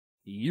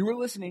You are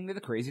listening to the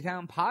Crazy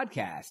Town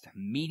Podcast,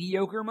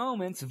 Mediocre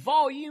Moments,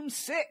 Volume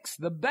 6,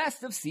 the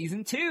best of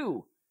Season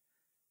 2.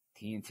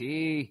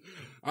 TNT.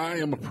 I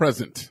am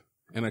present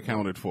and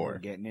accounted for. We're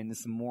getting into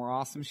some more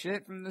awesome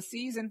shit from the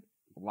season.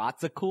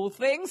 Lots of cool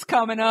things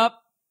coming up.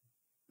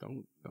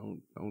 Don't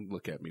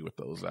look at me with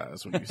those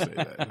eyes when you say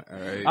that.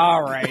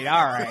 All right.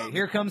 All right.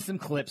 Here comes some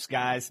clips,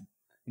 guys.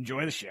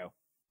 Enjoy the show.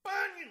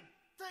 Bunyan,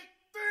 take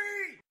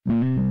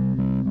 3!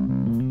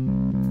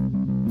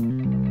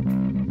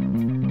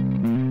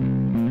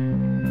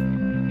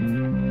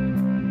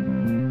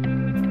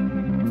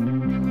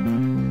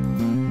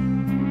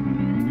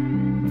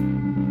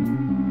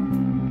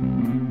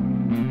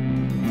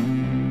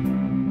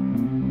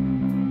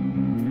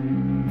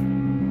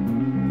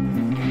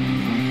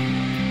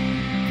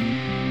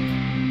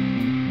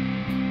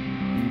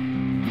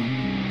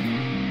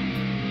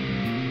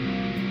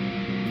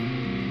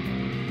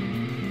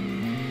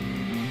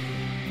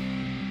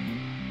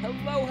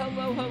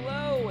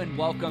 Hello, and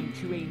welcome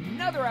to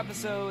another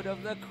episode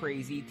of the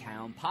Crazy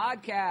Town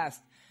Podcast,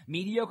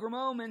 Mediocre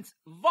Moments,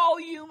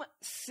 Volume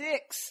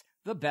 6,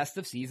 the best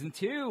of Season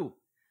 2.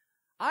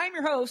 I'm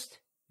your host,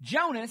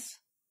 Jonas,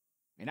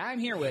 and I'm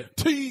here with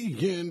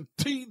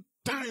TNT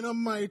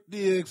Dynamite,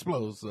 the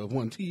explosive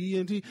one.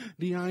 TNT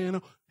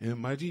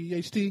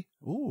DINOMIGHT.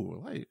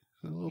 Ooh, light.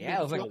 Yeah,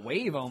 it was like a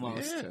wave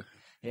almost.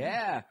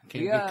 Yeah.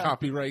 Can't get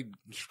copyright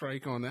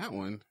strike on that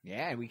one.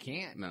 Yeah, we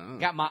can't. No.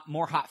 Got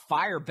more hot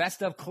fire,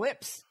 best of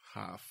clips.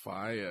 Hot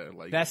fire.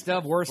 Like best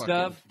of, worst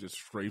of. Just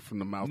straight from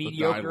the mouth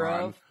mediocre of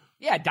Dylon. Of.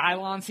 Yeah,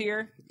 Dylon's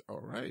here.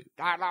 All right.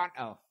 Dylon.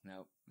 Oh,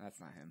 no, that's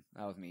not him.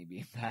 That was me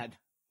being bad.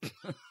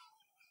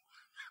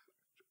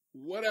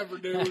 Whatever,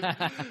 dude.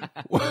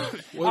 what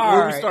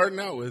are we starting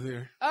out with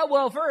here? Oh,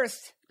 well,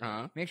 first,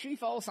 Uh-huh. make sure you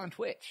follow us on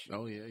Twitch.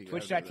 Oh, yeah.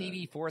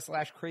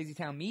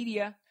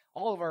 Twitch.tv/CrazyTownMedia.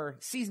 All of our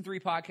Season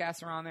 3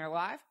 podcasts are on there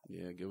live.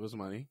 Yeah, give us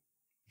money.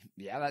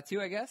 Yeah, that too,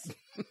 I guess.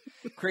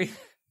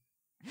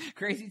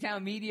 Crazy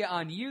Town Media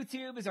on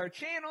YouTube is our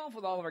channel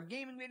with all of our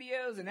gaming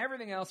videos and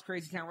everything else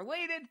Crazy Town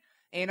related.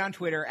 And on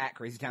Twitter at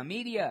Crazy Town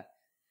Media.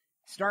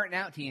 Starting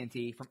out,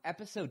 TNT, from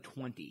episode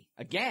 20.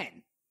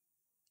 Again,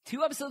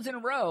 2 episodes in a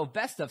row,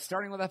 best of,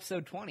 starting with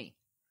episode 20.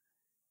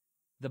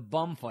 The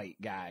bum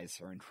fight guys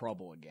are in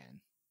trouble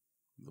again.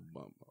 The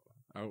bum.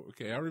 Oh,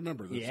 okay, I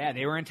remember this. Yeah,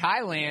 they were in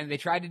Thailand. They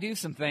tried to do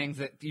some things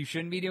that you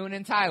shouldn't be doing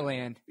in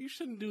Thailand. You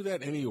shouldn't do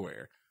that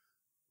anywhere.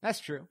 That's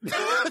true.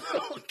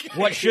 Okay.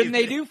 What shouldn't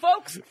they do,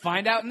 folks?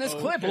 Find out in this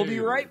clip. We'll be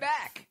right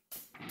back.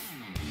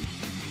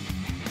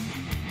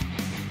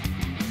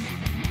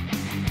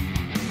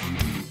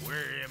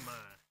 Where am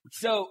I?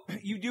 So,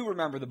 you do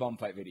remember the bum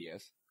fight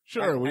videos?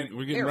 Sure, we're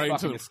getting right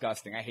into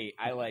disgusting.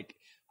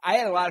 I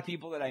had a lot of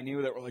people that I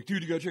knew that were like,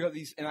 dude, you gotta check out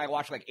these. And I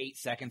watched like 8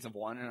 seconds of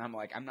one, and I'm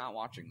like, I'm not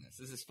watching this.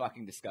 This is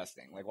fucking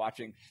disgusting. Like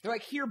they're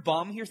like, here,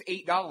 bum, here's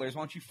 $8. Why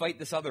don't you fight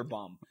this other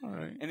bum? All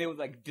right. And they would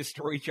like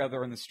destroy each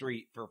other in the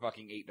street for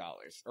fucking $8,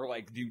 or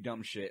like do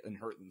dumb shit and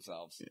hurt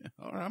themselves. Yeah.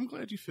 All right. I'm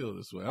glad you feel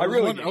this way. I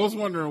was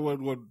wondering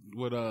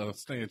what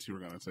stance you were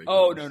gonna take.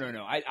 Oh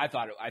no. I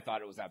thought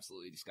it was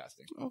absolutely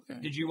disgusting. Okay.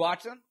 Did you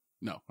watch them?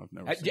 No, I've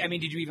never. Seen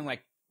did you even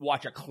like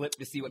watch a clip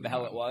to see what the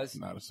hell it was?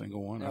 Not a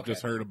single one. Okay. I've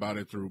just heard about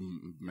it through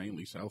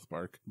mainly South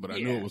Park, but I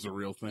knew it was a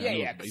real thing.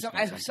 Yeah.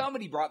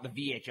 Somebody brought the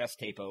VHS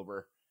tape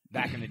over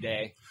back in the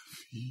day,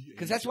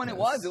 because that's when it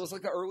was. It was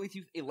like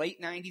the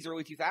late '90s,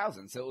 early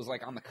 2000s. So it was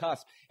like on the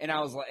cusp. And I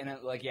was like, and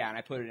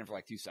I put it in for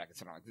like 2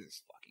 seconds, and I'm like, this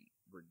is fucking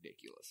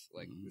ridiculous.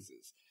 Like this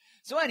is.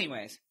 So,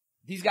 anyways,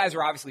 these guys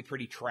are obviously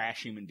pretty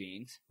trash human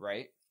beings,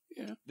 right?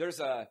 Yeah.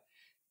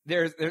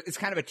 It's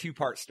kind of a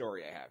 2-part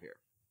story I have here.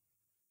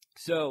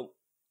 So.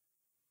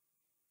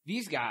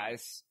 These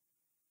guys,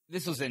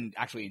 this was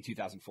actually in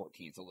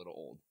 2014. It's a little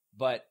old,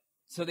 but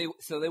so they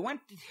went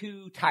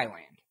to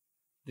Thailand.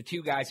 The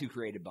 2 guys who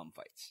created bum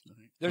fights.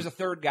 Right. There's a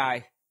 3rd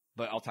guy,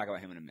 but I'll talk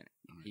about him in a minute.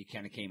 Right. He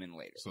kind of came in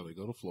later. So they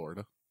go to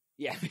Florida.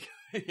 Yeah,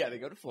 they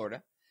go to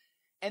Florida,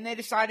 and they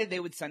decided they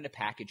would send a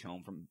package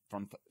home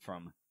from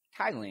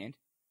Thailand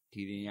to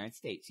the United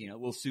States. You know, a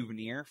little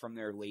souvenir from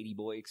their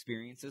ladyboy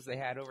experiences they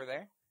had over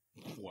there.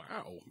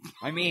 Wow.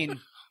 I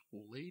mean.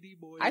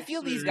 Ladyboy. I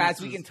feel these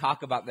guys, we can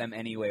talk about them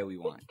any way we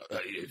want.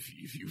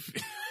 If you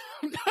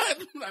I'm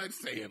not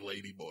saying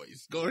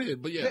ladyboys. Go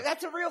ahead, but yeah.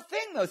 That's a real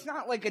thing, though. It's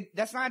not like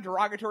that's not a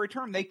derogatory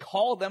term. They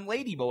call them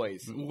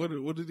ladyboys. What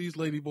do these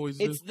ladyboys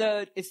do?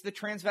 It's the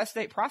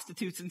transvestite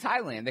prostitutes in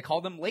Thailand. They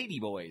call them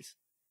ladyboys.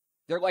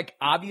 They're like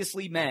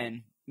obviously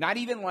men, not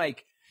even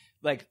like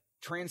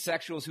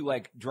transsexuals who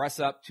like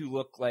dress up to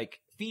look like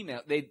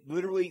female. They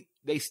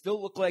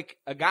still look like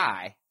a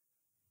guy.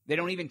 They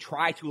don't even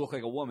try to look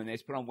like a woman. They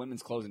just put on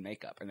women's clothes and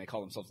makeup, and they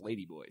call themselves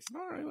ladyboys.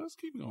 All right, let's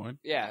keep going.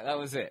 Yeah, that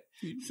was it.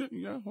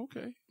 Yeah,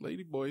 okay.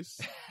 Ladyboys.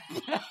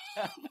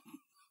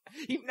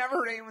 You've never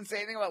heard anyone say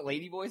anything about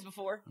ladyboys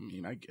before? I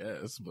mean, I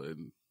guess, but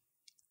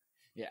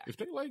yeah, if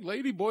they like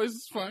ladyboys,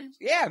 it's fine.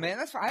 Yeah, man,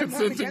 that's fine. I'm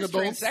not against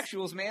adults.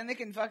 transsexuals, man. They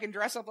can fucking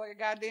dress up like a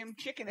goddamn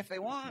chicken if they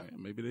want.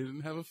 Maybe they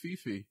didn't have a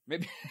fifi.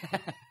 Maybe,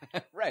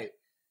 right.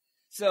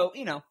 So,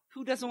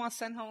 who doesn't want to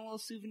send home a little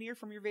souvenir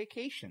from your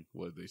vacation?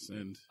 What did they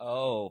send?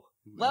 Oh,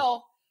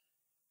 well,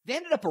 they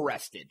ended up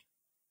arrested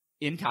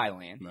in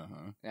Thailand.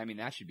 Uh-huh. I mean,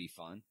 that should be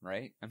fun,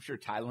 right? I'm sure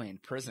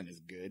Thailand prison is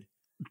good.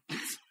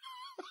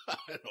 I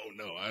don't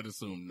know. I'd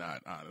assume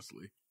not,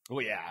 honestly.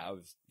 Well, yeah, I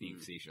was being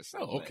facetious.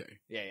 Oh, okay.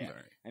 Yeah. All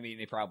right. I mean,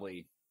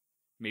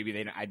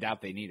 I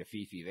doubt they need a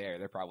Fifi there.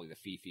 They're probably the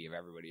Fifi of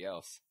everybody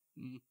else.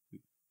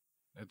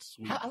 That's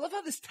sweet. I love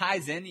how this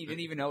ties in. You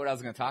didn't even know what I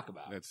was going to talk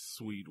about. That's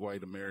sweet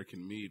white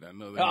American meat. I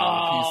know they Oh,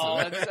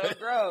 want a piece of that. that's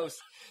so gross.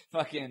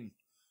 Fucking,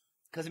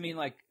 because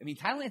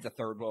Thailand's a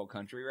third world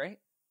country, right?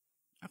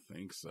 I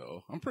think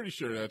so. I'm pretty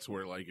sure that's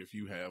where, like, if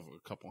you have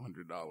a couple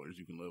 $100,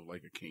 you can live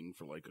like a king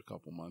for like a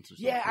couple months or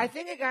something. Yeah, I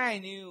think a guy I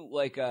knew,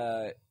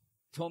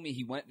 told me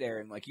he went there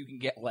and, you can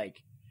get,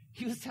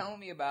 he was telling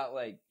me about,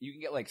 you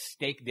can get,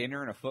 steak dinner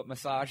and a foot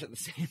massage at the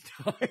same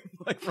time,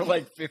 for,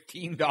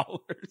 $15.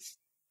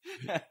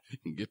 You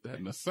can get that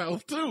in the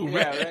South, too, man.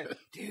 Yeah, right?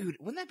 Dude,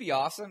 wouldn't that be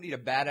awesome? Need a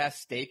badass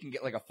steak and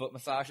get, a foot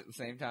massage at the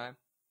same time?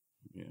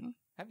 Yeah.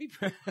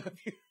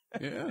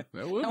 Yeah,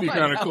 that would be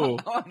kind of cool.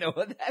 I want to know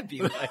what that'd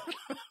be like.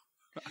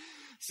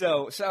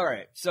 So, all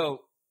right.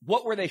 So,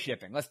 what were they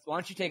shipping? Why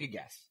don't you take a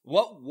guess?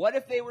 What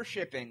if they were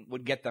shipping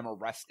would get them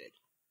arrested?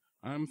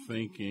 I'm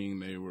thinking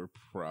they were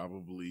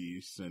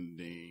probably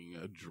sending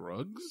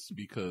drugs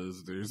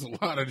because there's a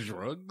lot of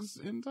drugs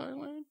in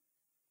Thailand.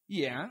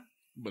 Yeah.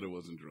 But it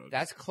wasn't drugs.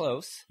 That's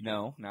close.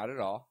 No, not at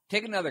all.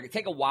 Take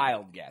a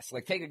wild guess.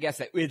 Take a guess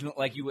that isn't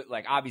you would,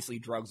 obviously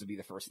drugs would be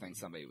the first thing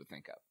somebody would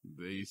think of.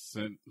 They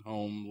sent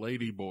home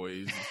lady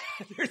boys.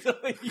 There's a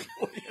lady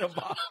boy in a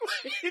box.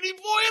 Lady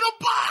boy in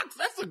a box!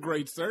 That's a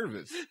great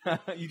service.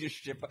 You just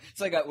ship, it's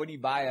like when you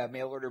buy a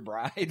mail order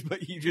bride,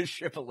 but you just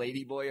ship a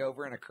lady boy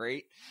over in a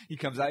crate. He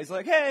comes out, he's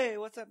like, hey,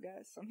 what's up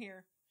guys? I'm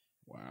here.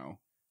 Wow.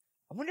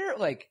 I wonder,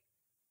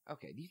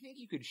 okay, do you think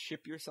you could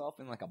ship yourself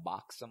in a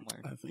box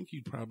somewhere? I think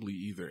you'd probably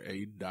either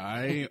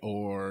die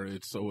or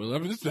it's so. I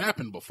mean, this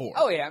happened before.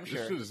 Oh yeah, I'm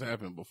sure. This has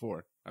happened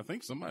before. I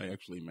think somebody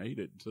actually made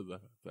it to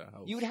the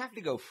house. You would have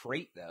to go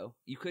freight though.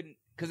 You couldn't,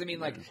 because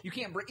you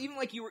can't bring, even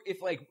you were, if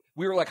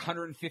we were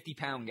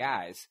 150-pound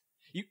guys.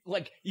 You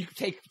could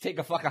take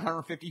a fucking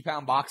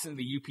 150-pound box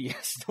into the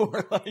UPS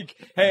store.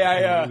 Hey,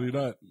 I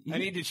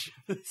need to ship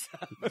this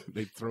out.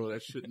 They throw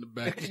that shit in the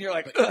back, and you're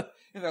like, ugh.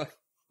 And they're like,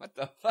 what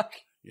the fuck?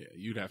 Yeah,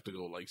 you'd have to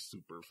go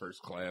super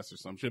first class or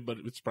some shit, but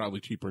it's probably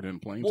cheaper than a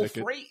plane well,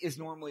 ticket. Freight is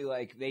normally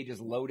they just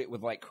load it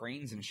with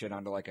cranes and shit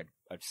onto a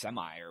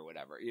semi or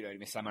whatever. You know what I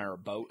mean? Semi or a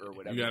boat or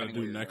whatever. You gotta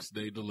do next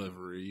day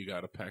delivery. You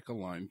gotta pack a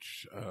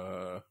lunch.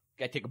 Gotta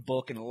take a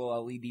book and a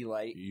little LED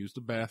light. You use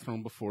the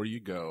bathroom before you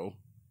go.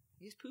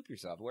 You just poop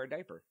yourself. Wear a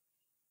diaper.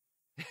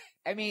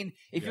 I mean,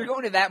 if you're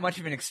going to that much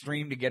of an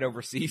extreme to get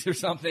overseas or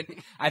something,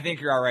 I think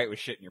you're all right with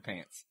shitting your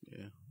pants.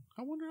 Yeah.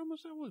 I wonder how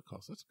much that would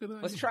cost. That's a good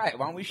idea. Let's try it.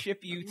 Why don't we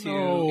ship you to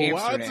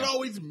Amsterdam? It's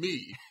always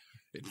me.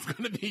 It's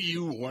going to be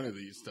you one of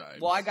these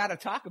times. Well, I got to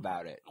talk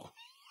about it.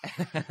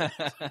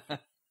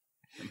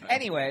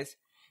 Anyways,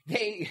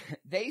 they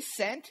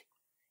sent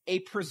a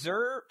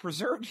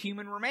preserved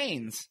human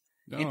remains,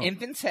 an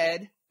infant's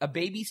head, a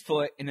baby's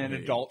foot, and an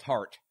adult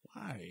heart.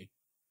 Why?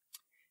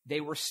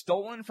 They were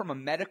stolen from a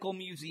medical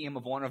museum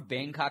of one of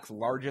Bangkok's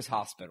largest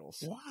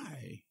hospitals.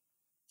 Why?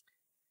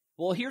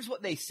 Well, here's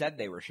what they said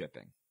they were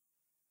shipping.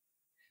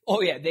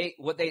 Oh yeah,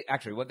 what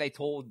they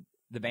told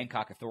the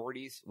Bangkok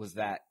authorities was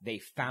that they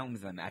found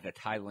them at a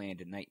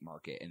Thailand night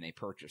market and they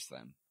purchased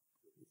them.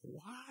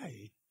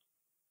 Why?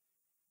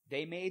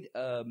 They made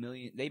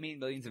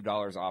millions of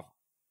dollars off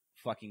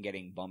fucking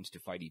getting bums to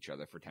fight each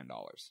other for $10.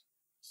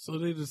 So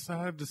they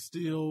decided to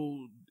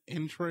steal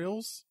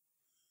entrails?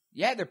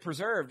 Yeah, they're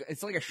preserved.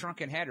 It's like a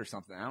shrunken head or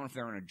something. I don't know if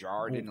they're in a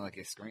jar, didn't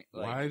a screen.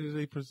 Why do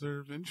they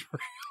preserve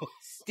entrails?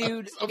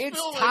 Dude,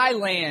 it's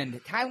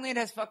Thailand. Thailand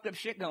has fucked up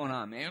shit going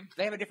on, man.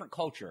 They have a different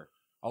culture.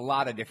 A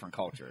lot of different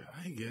culture.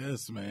 I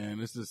guess, man.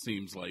 This just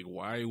seems like,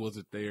 why was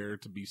it there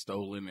to be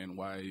stolen and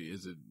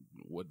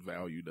what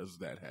value does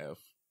that have?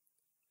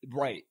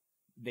 Right.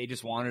 They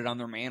just want it on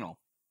their mantle.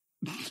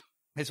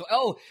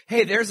 Oh,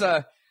 hey, there's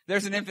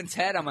an infant's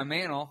head on my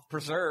mantle,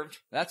 preserved.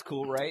 That's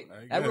cool, right?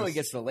 That really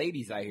gets the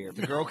ladies, I hear. If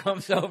the girl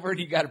comes over and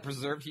you got a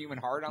preserved human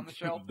heart on the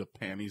shelf. The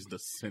panties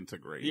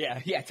disintegrate. Yeah.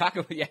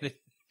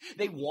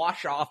 They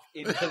wash off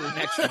into the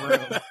next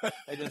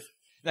room.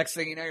 Next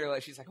thing you know,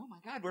 she's like, oh my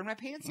God, where'd my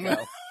pants go?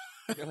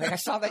 You're like, I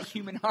saw that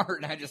human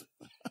heart and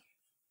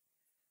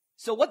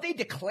So what they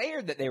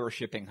declared that they were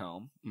shipping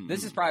home,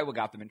 this is probably what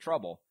got them in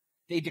trouble.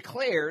 They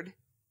declared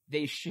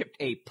they shipped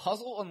a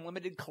Puzzle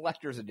Unlimited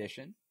Collector's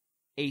Edition,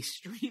 a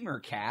streamer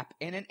cap,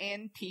 and an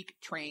antique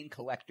train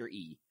collector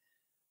E.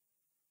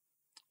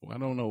 Well, I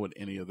don't know what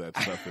any of that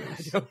stuff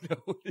is. I don't know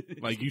what it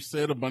is. You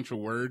said a bunch of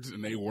words,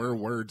 and they were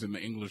words in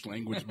the English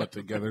language, but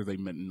together they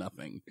meant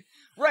nothing.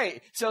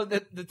 Right. So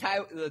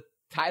the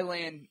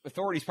Thailand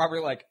authorities probably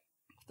were like,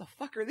 what the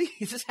fuck are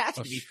these? This has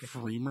to be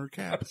streamer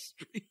cap. A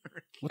streamer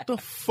cap. What the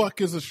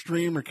fuck is a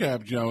streamer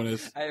cap,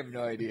 Jonas? I have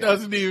no idea.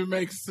 Doesn't even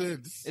make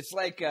sense. It's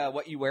like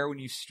what you wear when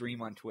you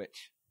stream on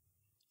Twitch.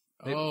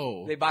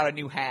 They bought a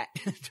new hat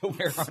to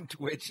wear on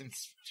Twitch and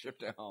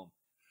shipped it home.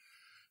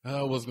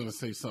 I was going to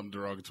say something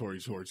derogatory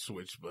towards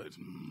Twitch, but it's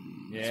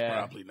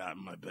probably not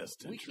in my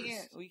best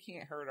interest. We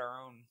can't hurt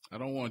our own. I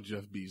don't want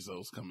Jeff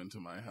Bezos coming to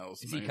my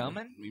house. Is he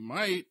coming? He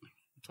might.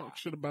 Talk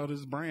shit about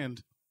his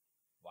brand.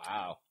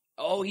 Wow.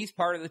 Oh, he's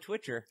part of the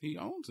Twitcher. He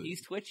owns it.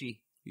 He's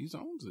Twitchy. He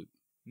owns it.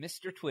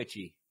 Mr.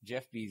 Twitchy.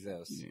 Jeff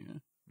Bezos. Yeah.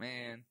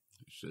 Man.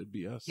 It should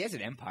be us. He has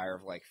an empire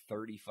of like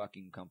 30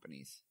 fucking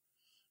companies.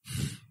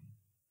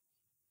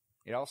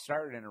 It all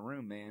started in a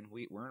room, man.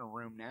 We're in a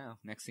room now.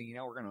 Next thing you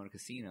know, we're going to own a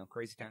casino.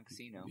 Crazy Town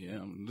Casino. Yeah,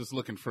 I'm just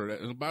looking for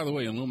that. And by the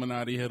way,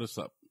 Illuminati, hit us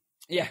up.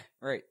 Yeah,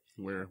 right.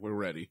 We're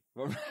ready.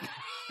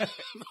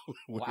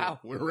 Wow.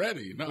 We're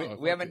ready. No,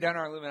 we haven't done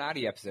our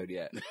Illuminati episode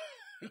yet.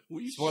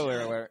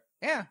 Spoiler alert.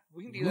 Yeah,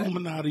 we can do that.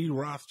 Illuminati,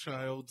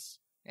 Rothschilds.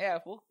 Yeah,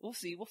 we'll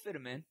see. We'll fit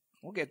them in.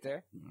 We'll get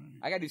there. Right.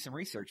 I got to do some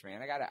research,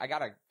 man. I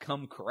gotta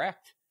come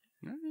correct.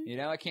 Right. You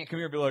know, I can't come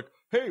here and be like,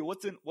 hey,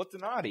 what's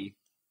an Audi?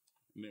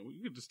 Man,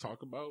 we could just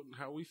talk about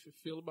how we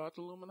feel about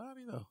the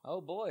Illuminati, though. Oh,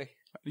 boy.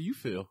 How do you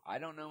feel? I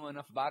don't know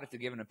enough about it to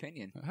give an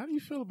opinion. How do you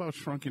feel about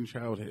shrunken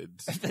child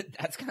heads?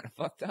 That's kind of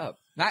fucked up.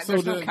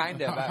 There's no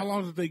kind of. How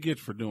long did they get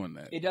for doing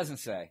that? It doesn't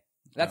say.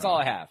 That's all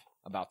I have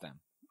about them.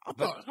 I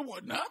thought there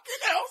was nothing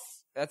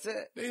else. That's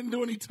it. They didn't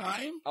do any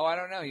time? Oh, I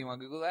don't know. You want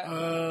to Google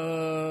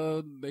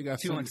that? They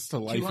got sentenced to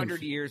life.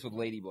 200 years with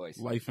ladyboys.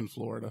 Life in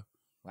Florida.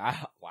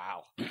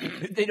 Wow.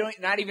 They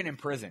not even in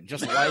prison,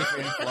 just life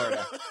in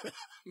Florida.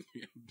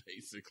 Yeah,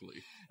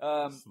 basically.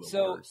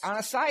 So worst. On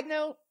a side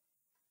note,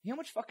 you know how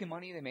much fucking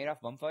money they made off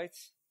bum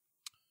fights?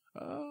 I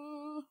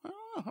don't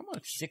know. How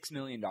much? $6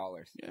 million.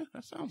 Yeah,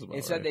 that sounds about right.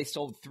 It said they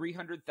sold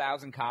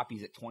 300,000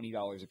 copies at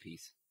 $20 a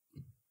piece.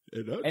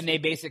 It and they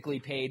basically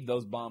paid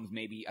those bums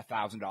maybe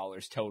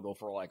 $1,000 total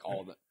for like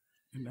all the.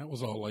 And that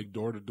was all like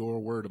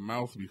door-to-door,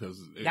 word-of-mouth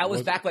because... That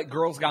was back like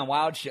Girls Gone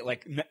Wild shit,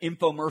 like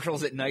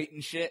infomercials at night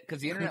and shit,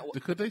 because the internet...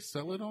 Could they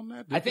sell it on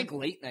that? I think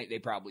late night they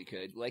probably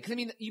could. Like, cause I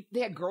mean, they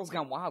had Girls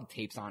Gone Wild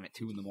tapes on at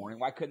 2 in the morning.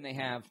 Why couldn't they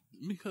have...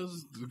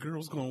 Because the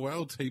Girls Gone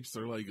Wild tapes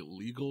are like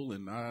legal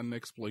and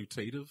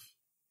non-exploitative.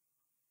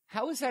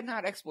 How is that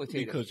not exploitative?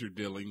 Because you're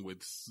dealing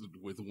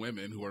with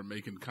women who are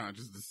making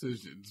conscious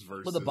decisions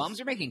versus... Well, the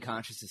bums are making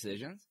conscious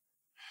decisions.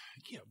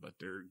 Yeah, but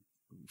they're...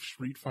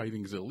 Street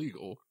fighting is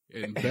illegal,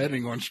 and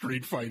betting on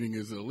street fighting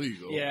is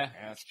illegal. Yeah,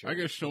 that's true. I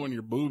guess showing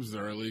your boobs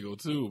are illegal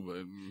too,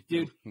 but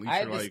dude,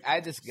 I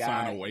had this guy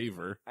sign a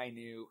waiver. I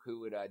knew who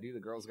would do the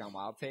Girls Gone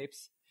Wild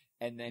tapes,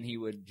 and then he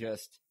would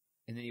just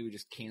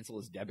cancel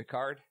his debit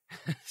card,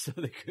 so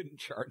they couldn't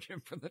charge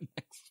him for the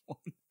next one.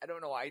 I don't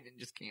know why he didn't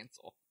just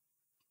cancel.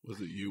 Was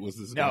it you? Was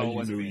this guy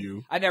you knew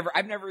you?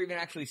 I've never even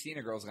actually seen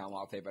a Girls Gone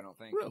Wild tape. I don't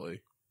think.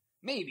 Really.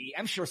 Maybe.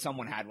 I'm sure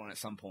someone had one at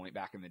some point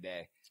back in the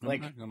day.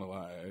 Like, I'm not gonna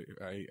lie,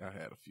 I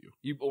had a few.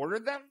 You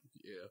ordered them?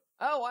 Yeah.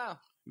 Oh, wow.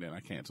 Then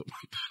I canceled.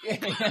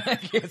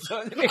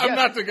 I'm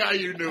not the guy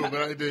you knew, but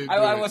I did.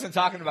 I wasn't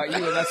talking about you,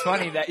 and that's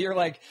funny that you're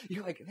like,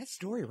 that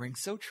story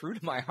rings so true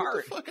to my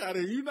heart. Get the fuck out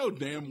of here. You know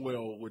damn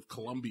well with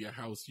Columbia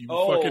House, you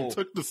fucking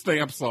took the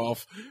stamps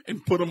off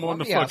and put them on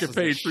the fucking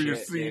page for your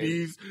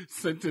CDs,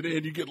 sent it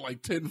in, you get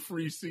like 10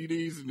 free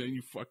CDs, and then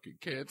you fucking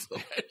cancel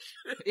that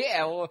shit.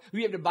 Yeah, well,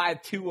 we have to buy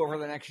 2 over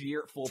the next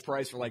year at full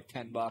price for like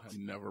 $10. I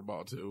never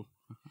bought 2.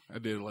 I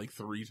did it like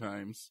 3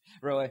 times.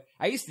 Really?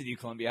 I used to do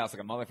Columbia House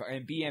like a motherfucker.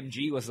 And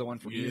BMG was the one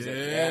for music.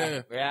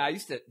 Yeah, I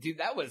used to. Dude,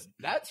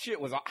 that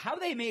shit was. How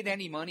they made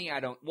any money,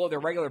 I don't. Well,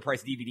 their regular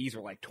price DVDs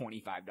were like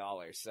 $25,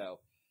 so.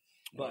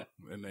 But.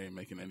 And they ain't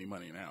making any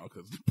money now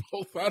because they're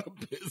both out of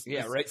business.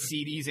 Yeah, right?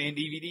 CDs and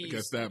DVDs. I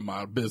guess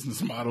that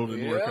business model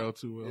didn't work out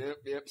too well.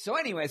 Yep. So,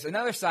 anyways,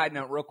 another side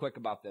note, real quick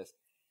about this.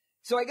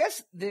 So, I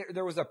guess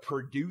there was a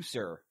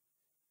producer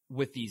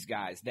with these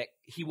guys that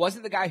he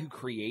wasn't the guy who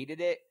created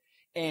it.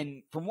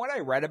 And from what I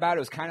read about it,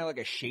 it was kind of like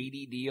a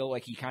shady deal.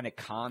 Like he kind of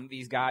conned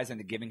these guys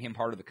into giving him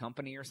part of the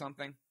company or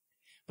something.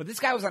 But this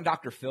guy was on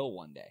Dr. Phil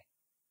one day.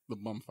 The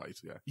bum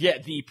fights guy. Yeah,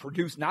 the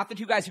producer, not the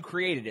 2 guys who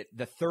created it,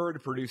 the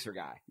third producer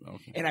guy.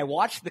 Okay. And I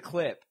watched the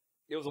clip.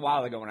 It was a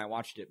while ago when I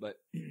watched it, but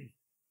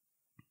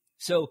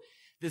so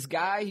this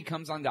guy, he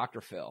comes on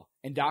Dr. Phil,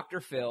 and Dr.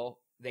 Phil,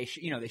 they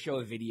show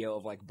a video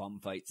of like bum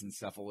fights and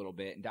stuff a little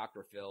bit, and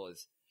Dr. Phil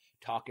is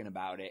talking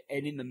about it.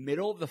 And in the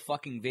middle of the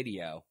fucking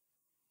video,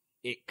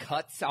 it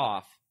cuts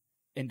off,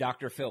 and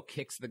Dr. Phil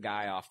kicks the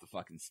guy off the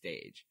fucking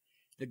stage.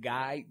 The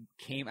guy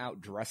came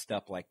out dressed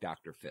up like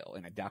Dr. Phil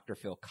in a Dr.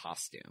 Phil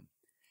costume.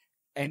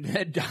 And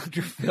then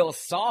Dr. Phil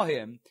saw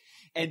him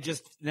and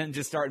just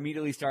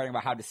immediately starting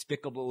about how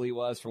despicable he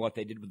was for what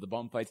they did with the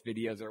bum fights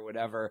videos or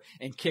whatever,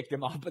 and kicked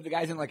him off. But the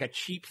guy's in like a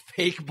cheap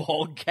fake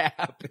bald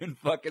cap and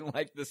fucking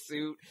like the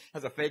suit,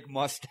 has a fake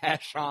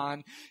mustache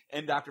on.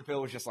 And Dr. Phil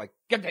was just like,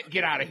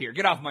 get out of here.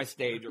 Get off my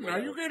stage. Now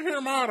you get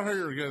him out of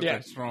here. Yeah.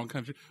 That strong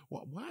country.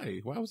 Why?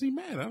 Why was he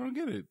mad? I don't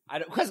get it.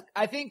 Because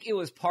I think it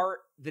was part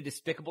the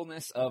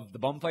despicableness of the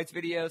bum fights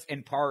videos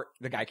and part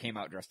the guy came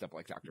out dressed up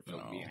like Dr. Phil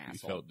to be an asshole.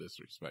 He felt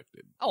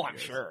disrespected. Oh, I'm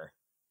sure.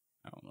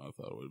 I don't know. I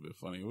thought it would have been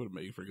funny. It would have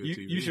made for good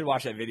TV. You should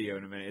watch that video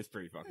in a minute. It's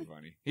pretty fucking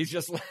funny. He's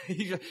just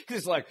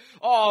like,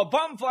 oh,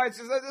 bum fights.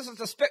 This is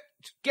a spit.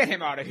 Get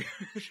him out of here.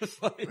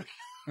 Just like,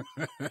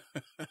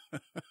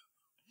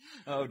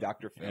 oh,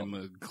 Dr. Phil. And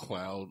the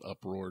crowd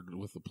uproared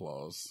with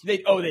applause. They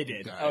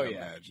did. I yeah.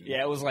 imagine.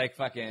 Yeah, it was like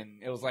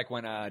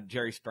when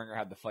Jerry Springer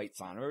had the fights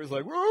on. It was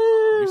like,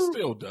 woo! He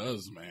still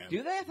does, man.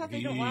 Do they? I thought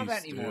they don't allow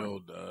that anymore. He still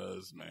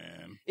does,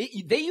 man.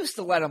 They used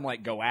to let him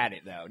like go at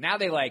it though. Now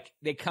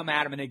they come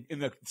at him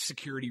and the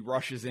security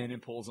rushes in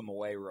and pulls him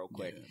away real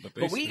quick. Yeah,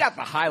 but we got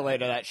the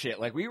highlight of that shit.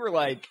 Like we were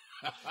like,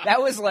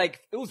 that was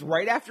like, it was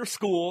right after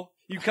school.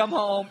 You come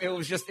home, it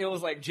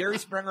was like Jerry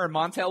Springer and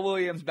Montel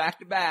Williams back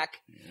to back,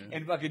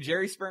 and fucking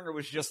Jerry Springer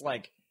was just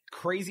like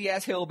crazy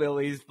ass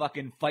hillbillies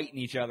fucking fighting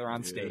each other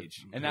on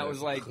stage, and that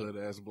was like hood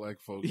ass black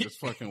folks, just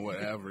fucking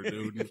whatever,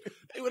 dude.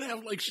 They would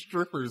have like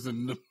strippers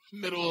in the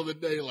middle of the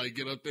day, like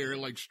get up there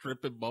and like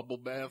strip in bubble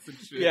baths and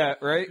shit. Yeah,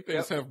 right. They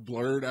just have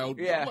blurred out.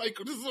 Yeah, like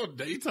this is on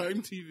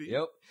daytime TV.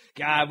 Yep.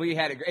 God, we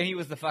had and he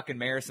was the fucking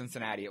mayor of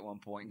Cincinnati at one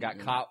point. Got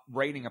caught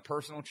writing a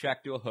personal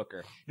check to a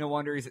hooker. No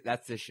wonder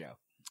that's this show.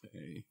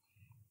 Hey.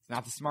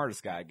 Not the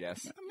smartest guy, I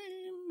guess. I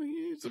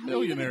mean, he's a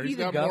millionaire. He's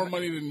got more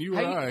money than you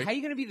and I. How are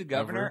you going to be the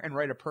governor and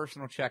write a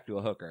personal check to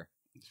a hooker?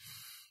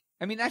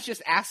 I mean, that's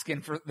just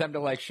asking for them to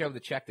like show the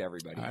check to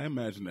everybody. I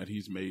imagine that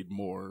he's made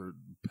more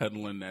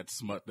peddling that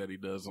smut that he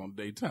does on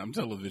daytime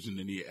television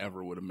than he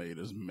ever would have made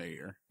as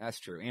mayor. That's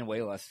true. And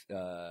way less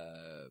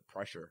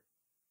pressure.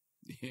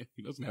 Yeah,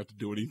 he doesn't have to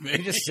do anything.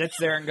 He just sits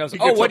there and goes,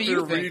 "Oh, what do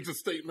you think?" Reads a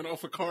statement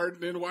off a card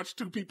and then watch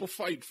two people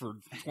fight for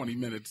 20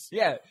 minutes.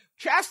 Yeah,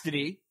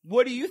 Chastity,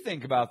 what do you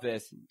think about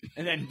this?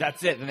 And then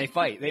that's it. Then they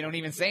fight. They don't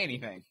even say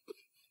anything.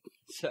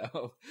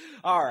 So,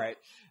 all right.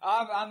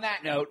 On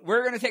that note,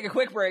 we're going to take a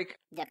quick break.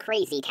 The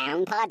Crazy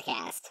Town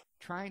Podcast.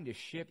 Trying to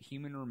ship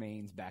human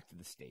remains back to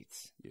the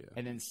States. Yeah.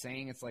 And then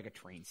saying it's like a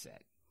train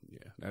set.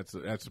 Yeah,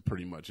 that's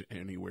pretty much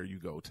anywhere you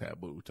go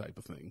taboo type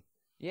of thing.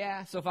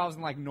 Yeah, so if I was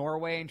in like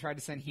Norway and tried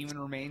to send human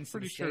remains to the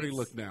Pretty sure States, they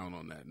look down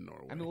on that in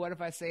Norway. I mean, what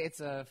if I say it's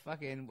a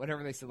fucking,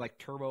 whatever they said, like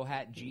Turbo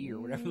Hat G or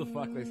whatever the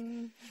fuck they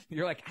said.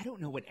 You're like, I don't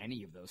know what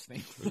any of those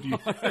things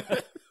are.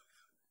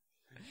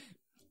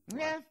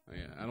 Yeah.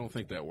 Yeah, I don't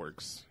think that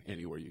works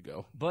anywhere you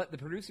go. But the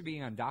producer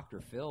being on Dr.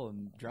 Phil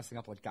and dressing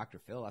up like Dr.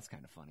 Phil, that's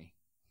kind of funny.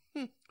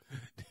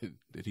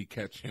 Did he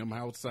catch him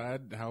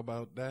outside? How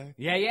about that?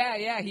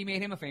 Yeah. He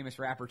made him a famous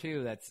rapper,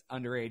 too, that's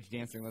underage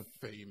dancing with...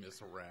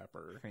 Famous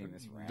rapper.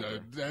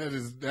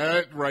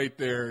 That right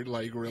there,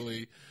 like,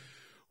 really...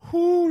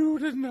 Who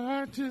did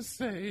not just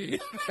say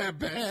that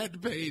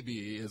Bad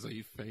Baby is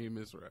a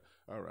famous rapper?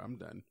 All right, I'm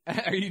done.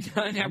 Are you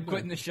done? I'm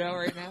quitting the show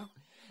right now?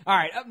 All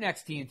right, up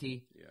next,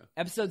 TNT. Yeah.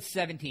 Episode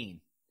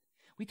 17.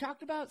 We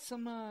talked about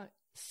some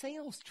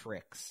sales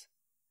tricks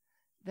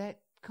that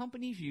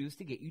companies use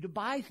to get you to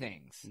buy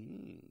things.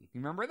 You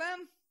remember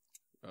them?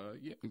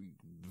 Yeah,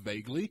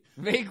 vaguely.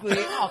 Vaguely.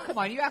 Oh, come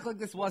on. You act like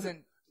this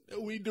wasn't...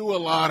 We do a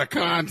lot of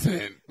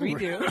content. We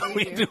do.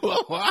 We do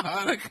a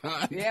lot of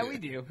content. Yeah, we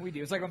do.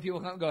 It's like when people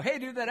come and go, hey,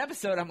 dude, that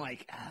episode. I'm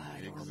like,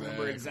 I don't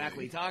remember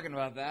exactly talking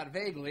about that,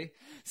 vaguely.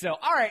 So,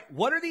 all right,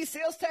 what are these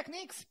sales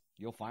techniques?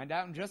 You'll find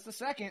out in just a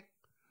second.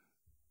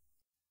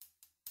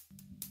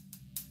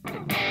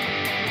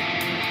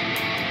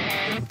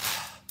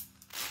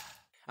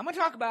 I'm going to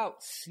talk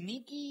about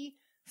sneaky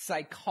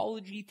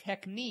psychology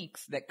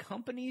techniques that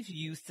companies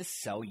use to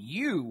sell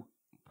you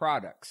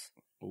products.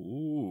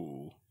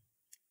 Ooh.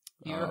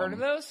 You ever heard of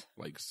those?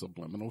 Like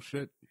subliminal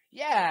shit?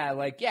 Yeah,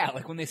 like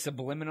when they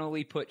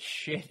subliminally put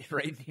shit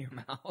right in your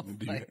mouth.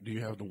 Do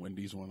you have the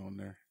Wendy's one on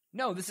there?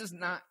 No, this is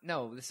not.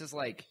 No, this is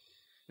like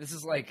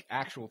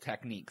actual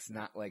techniques,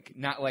 not like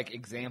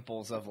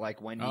examples of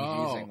like Wendy's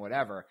using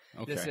whatever.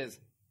 Okay.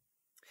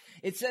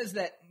 It says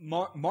that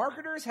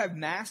marketers have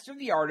mastered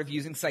the art of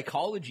using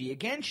psychology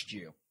against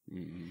you.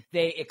 Mm-hmm.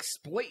 They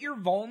exploit your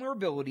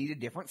vulnerability to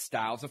different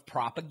styles of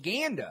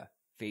propaganda.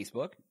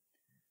 Facebook.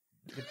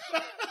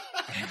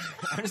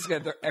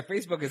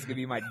 Facebook is gonna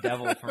be my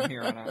devil from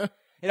here on out.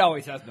 It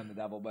always has been the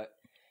devil, but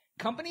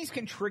companies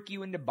can trick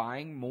you into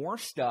buying more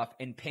stuff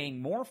and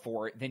paying more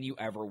for it than you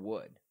ever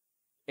would.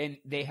 And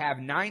they have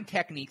 9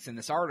 techniques in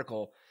this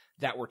article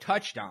that were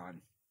touched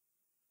on.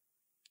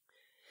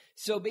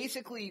 So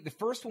basically, the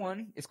first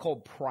one is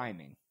called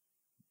priming.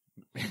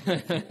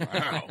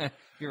 Wow.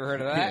 You ever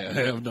heard of that?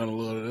 Yeah, I have done a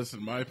little of this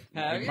in my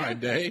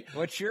day.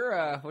 What's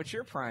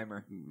your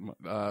primer?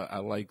 I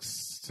like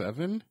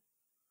 7.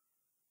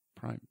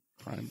 Prime.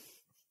 Did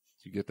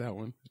you get that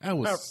one? That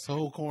was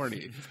so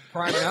corny.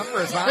 Prime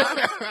numbers,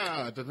 huh?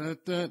 I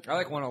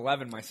like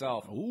 111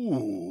 myself.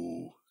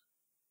 Ooh.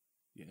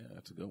 Yeah,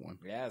 that's a good one.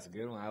 Yeah, it's a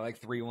good one. I like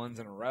 3 ones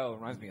in a row. It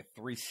reminds me of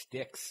 3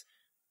 sticks.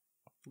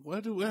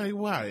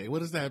 Why? What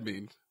does that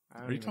mean?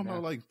 Are you talking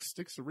about like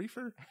sticks of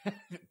reefer?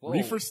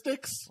 Reefer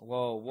sticks?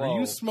 Whoa. Are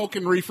you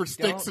smoking reefer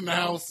sticks in the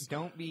house?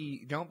 Don't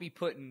be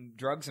putting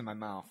drugs in my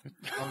mouth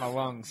or my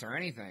lungs or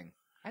anything.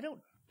 I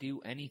don't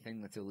do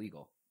anything that's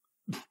illegal.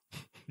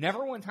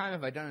 Never one time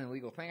have I done an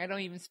illegal thing. I don't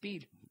even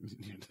speed.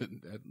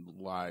 That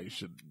lie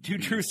should. Two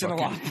truths and a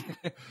lie.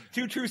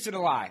 Two truths and a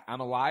lie. I'm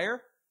a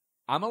liar.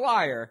 I'm a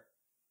liar.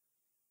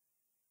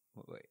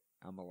 Wait,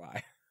 I'm a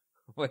liar.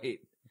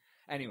 Wait.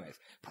 Anyways,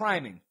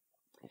 priming.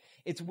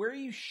 It's where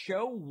you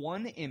show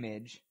one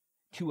image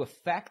to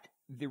affect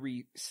the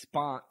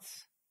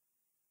response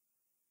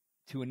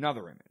to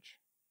another image.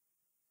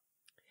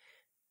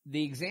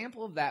 The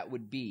example of that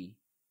would be,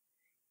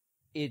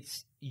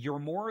 you're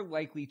more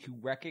likely to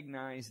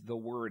recognize the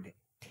word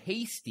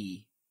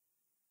tasty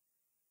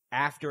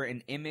after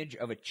an image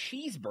of a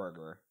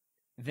cheeseburger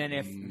than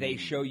if they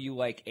show you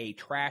like a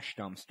trash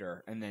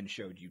dumpster and then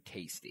showed you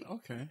tasty.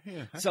 Okay,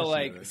 yeah. So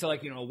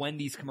like, you know,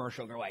 Wendy's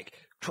commercial, they're like,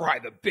 try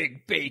the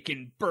big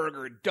bacon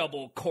burger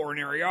double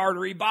coronary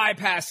artery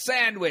bypass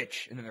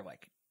sandwich. And then they're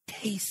like,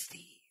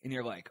 tasty. And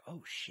you're like,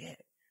 oh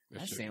shit.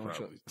 That sandwich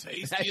was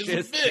tasty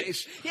as a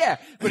bitch. Yeah,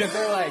 but if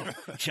they're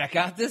like, check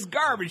out this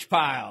garbage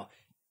pile.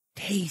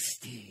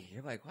 Tasty.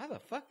 You're like, why the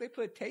fuck they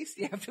put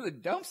tasty after the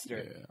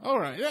dumpster? Yeah. All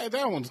right. Yeah,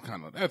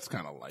 that's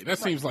kind of light. That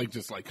seems like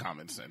just like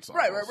common sense.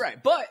 Almost.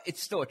 Right. But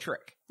it's still a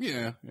trick.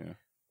 Yeah.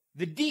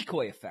 The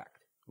decoy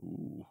effect.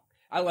 Ooh.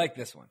 I like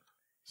this one.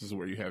 This is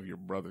where you have your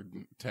brother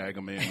tag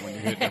him in when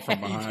you're hitting it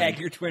from behind. You tag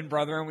your twin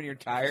brother in when you're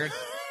tired.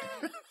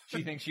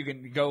 She thinks you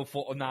can go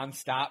full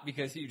nonstop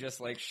because you just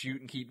like shoot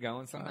and keep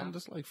going somehow. I'm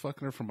just like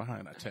fucking her from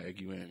behind. I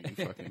tag you in.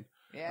 You fucking.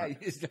 Yeah,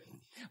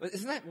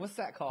 what's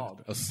that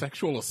called? A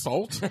sexual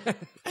assault?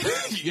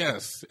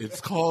 Yes, it's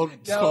called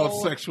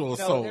sexual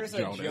assault. There's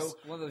Jonas. a joke,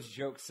 one of those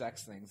joke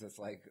sex things that's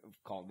like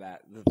called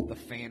that the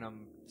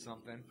phantom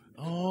something.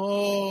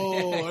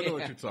 Oh, I know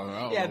what you're talking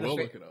about. Yeah, we'll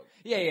look it up.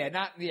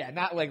 Yeah,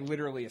 not like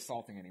literally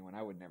assaulting anyone.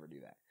 I would never do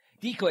that.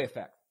 Decoy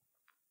effect.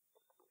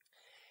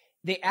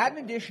 They add an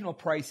additional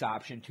price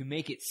option to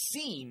make it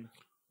seem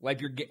like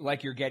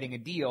you're getting a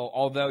deal,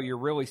 although you're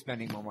really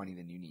spending more money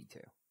than you need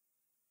to.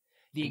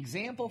 The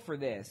example for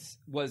this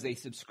was a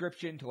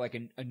subscription to like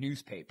a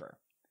newspaper.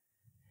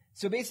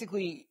 So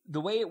basically,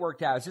 the way it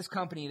worked out is this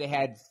company, they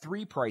had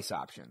 3 price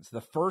options. The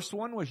first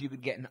one was you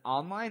could get an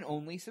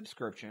online-only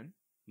subscription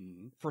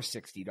for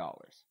 $60.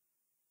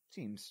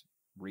 Seems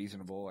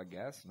reasonable, I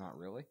guess. Not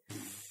really.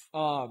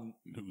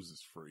 News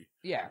is free.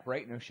 Yeah,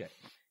 right? No shit.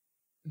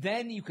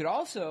 Then you could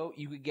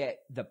get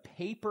the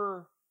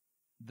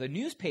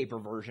newspaper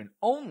version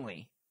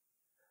only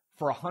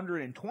for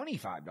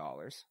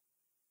 $125.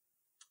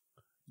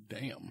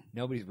 Damn.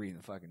 Nobody's reading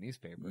the fucking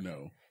newspaper.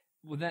 No.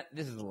 Well,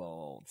 this is a little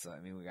old, so I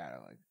mean, we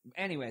gotta like.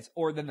 Anyways,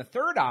 or then the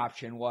third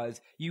option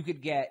was you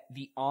could get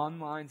the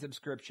online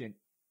subscription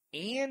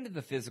and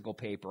the physical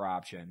paper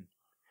option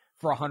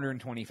for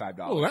 $125.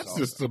 Well, that's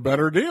just a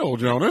better deal,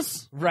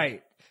 Jonas.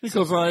 Right.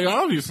 Because I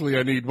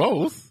need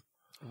both.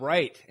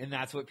 Right, and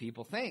that's what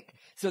people think.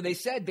 So they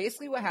said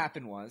basically what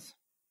happened was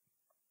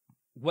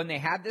when they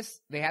had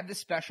this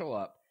special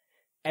up.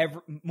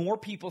 More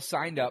people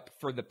signed up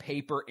for the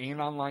paper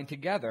and online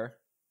together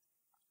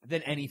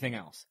than anything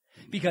else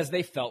because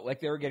they felt like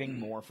they were getting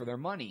more for their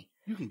money.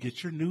 You can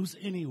get your news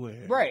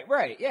anywhere.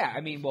 Right. Yeah.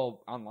 I mean,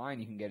 well, online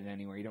you can get it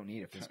anywhere. You don't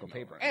need a physical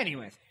paper. Right.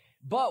 Anyways,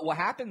 but what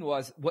happened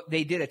was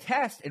they did a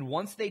test, and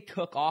once they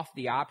took off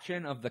the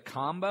option of the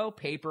combo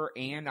paper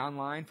and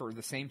online for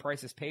the same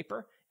price as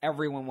paper,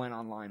 everyone went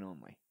online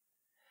only.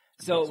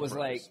 So it was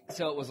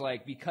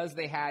like because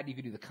you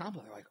could do the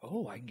combo, they're like,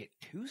 oh, I can get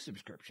 2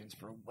 subscriptions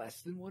for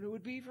less than what it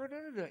would be for,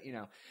 you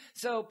know.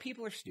 So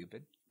people are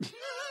stupid.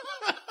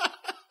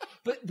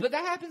 But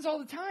that happens all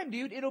the time,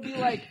 dude. It'll be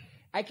like,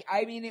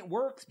 I mean, it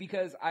works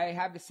because I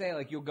have to say,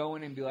 like, you'll go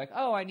in and be like,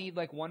 oh, I need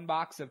like 1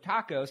 box of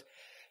tacos.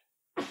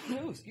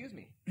 Oh, excuse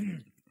me.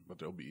 But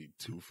there'll be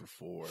 2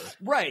 for $4.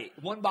 Right.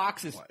 1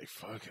 box is like,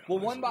 fuck it. Well,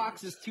 1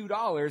 box is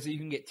 $2, and you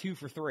can get 2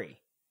 for $3.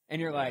 And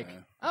you're like,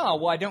 oh,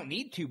 well, I don't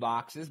need 2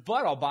 boxes,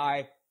 but I'll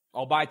buy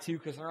 2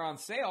 because they're on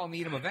sale. I'll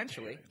need them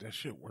eventually. That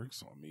shit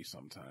works on me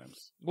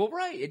sometimes. Well,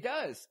 right, it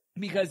does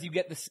because you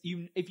get this.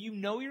 If you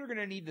know you're going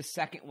to need the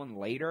second one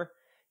later,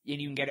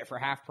 and you can get it for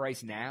half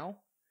price now,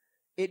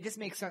 it just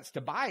makes sense to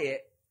buy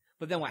it.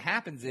 But then what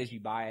happens is you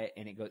buy it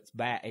and it goes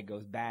bad. It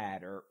goes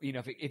bad, or you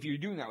know, if you're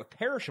doing that with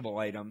perishable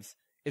items,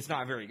 it's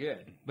not very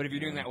good. But if you're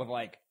doing that with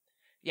like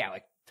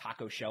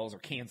taco shells or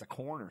cans of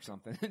corn or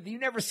something. You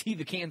never see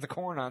the cans of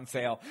corn on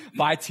sale.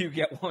 Buy 2,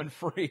 get 1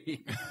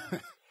 free.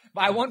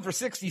 Buy 1 for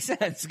 60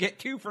 cents, get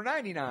 2 for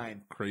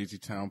 99. Crazy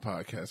Town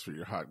podcast for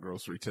your hot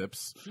grocery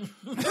tips.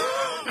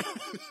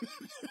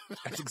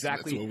 That's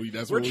exactly.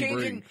 That's what we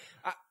bring.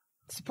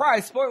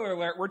 Surprise! Spoiler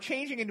alert: we're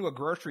changing into a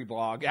grocery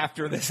blog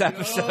after this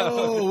episode.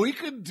 Oh, we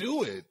could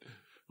do it.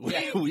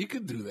 We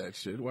could do that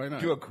shit. Why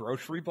not? Do a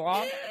grocery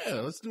blog? Yeah,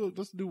 let's do it.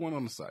 Let's do one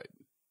on the site.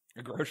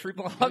 A grocery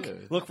blog? Yeah.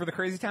 Look for the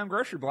Crazy Town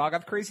grocery blog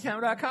at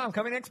crazytown.com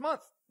coming next month.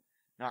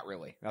 Not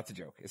really. That's a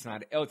joke. It's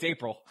not. Oh, it's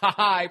April.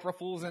 Haha, April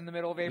Fool's in the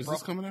middle of April. Is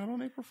this coming out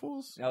on April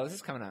Fool's? No, this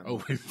is coming out. Oh,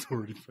 wait, it's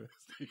already past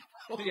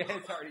April. Yeah,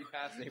 it's already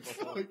past April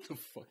Fool's. Like the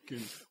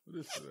fucking, what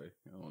is today?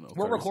 I don't know.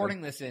 We're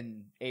recording this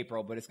in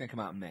April, but it's going to come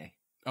out in May.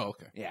 Oh,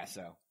 okay. Yeah,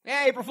 so.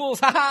 Yeah, April Fools.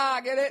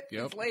 Haha, get it?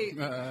 Yep. It's late.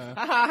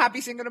 Haha,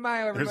 happy Cinco de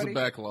Mayo, everybody. There's a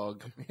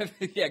backlog.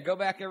 Yeah, go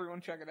back,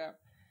 everyone, check it out.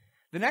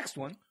 The next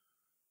one.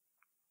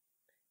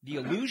 The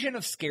illusion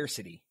of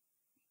scarcity.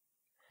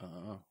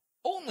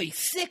 Only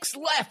 6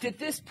 left at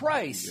this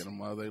price. Get them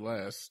while they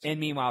last. And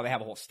meanwhile, they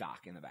have a whole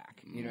stock in the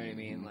back. You know what I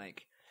mean?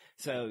 Like,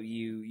 so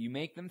you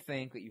make them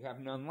think that you have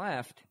none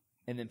left,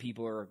 and then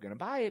people are going to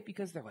buy it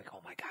because they're like,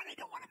 oh my God, I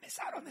don't want to miss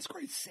out on this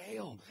great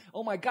sale.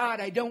 Oh my God,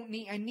 I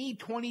need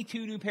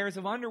 22 new pairs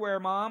of underwear,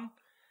 Mom.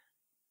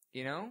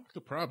 You know?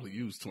 Could probably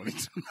use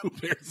 22 new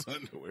pairs of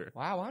underwear.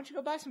 Wow, why don't you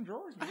go buy some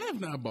drawers, man? I have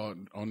not bought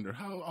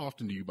How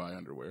often do you buy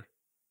underwear?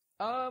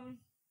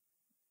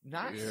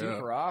 Not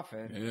super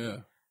often. Yeah.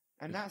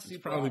 And not super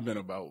It's probably often. been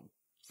about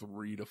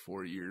 3 to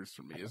 4 years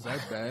for me. Is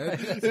that bad?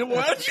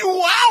 Why'd you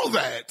wow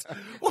that?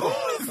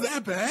 Is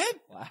that bad?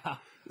 Wow.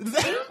 Is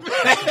that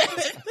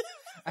bad?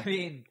 I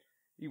mean,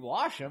 you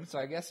wash them, so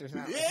I guess there's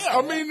not. Yeah,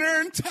 I mean,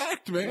 they're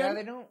intact, man. Yeah,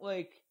 they don't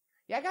I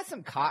got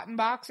some cotton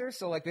boxers,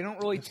 so they don't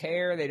really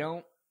tear. They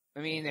don't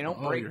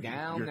break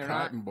down. You're They're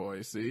cotton not.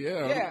 boy. See,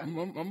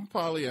 I'm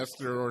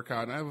polyester or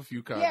cotton. I have a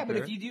few cotton. Yeah, but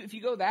there. if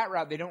you go that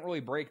route, they don't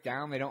really break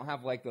down. They don't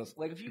have those.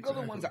 If you go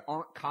the ones that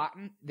aren't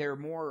cotton, they're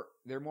more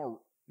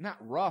not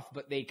rough,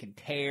 but they can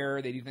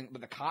tear. They do things,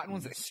 but the cotton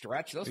ones that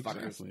stretch, those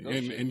fuckers.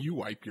 And you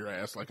wipe your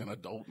ass like an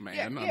adult man,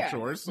 yeah. I'm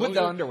sure. So with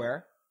the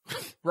underwear.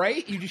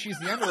 Right? You just use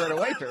the underwear to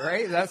wipe it,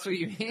 right? That's what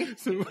you mean?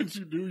 So what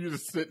you do, you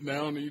just sit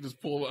down and you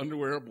just pull the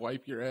underwear up,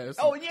 wipe your ass.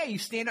 Oh, yeah, you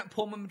stand up,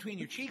 pull them in between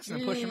your cheeks,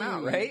 and then push them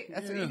out, right?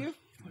 That's what you do?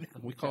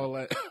 We call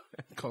that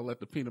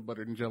the peanut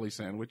butter and jelly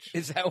sandwich.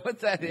 Is that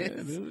what that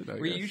is? Yeah, dude,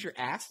 Where you use your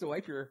ass to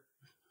wipe your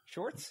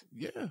shorts?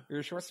 Yeah. Or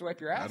your shorts to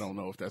wipe your ass? I don't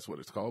know if that's what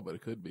it's called, but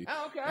it could be.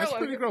 Oh, okay. That's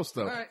pretty gross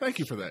stuff. Right. Thank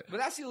you for that.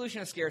 But that's the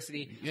illusion of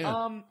scarcity.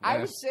 Yeah. I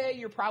would say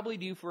you're probably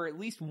due for at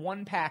least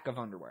 1 pack of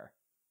underwear.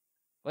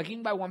 You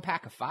can buy 1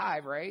 pack of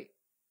 5, right?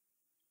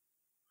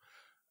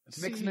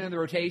 Mix them into the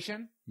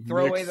rotation.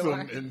 Throw away the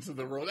them into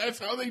the roll. That's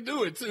how they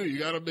do it too. You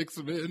got to mix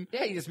them in.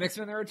 Yeah, you just mix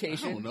them in the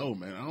rotation. I don't know,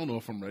 man. I don't know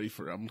if I'm ready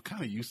for it. I'm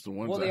kind of used to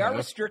ones. Well, they are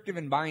restrictive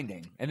in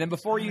binding, and then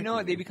before you know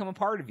it, they become a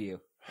part of you.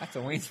 That's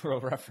a Wayne's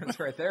World reference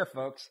right there,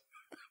 folks.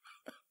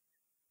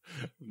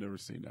 I've never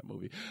seen that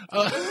movie.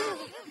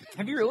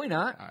 Have you really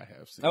not? I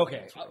have seen.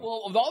 Okay.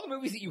 Well, of all the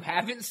movies that you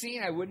haven't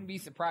seen, I wouldn't be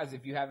surprised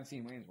if you haven't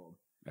seen Wayne's World.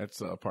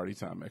 That's Party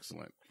Time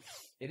Excellent.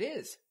 It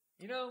is.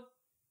 I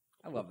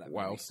love that movie.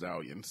 Wild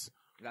Stallions.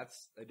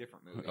 That's a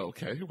different movie.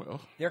 Okay, well.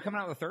 They're coming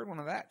out with a 3rd one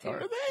of that, too. Are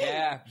they?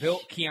 Yeah.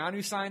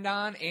 Keanu signed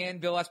on, and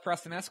Bill S.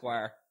 Preston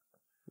Esquire.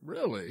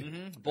 Really?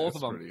 Mm-hmm. Both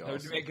of them. Pretty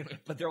awesome.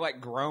 But they're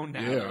grown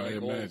now. Yeah, they're I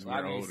imagine they're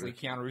obviously, older.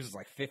 Keanu Reeves is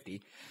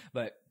 50.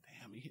 But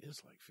damn, he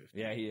is 50.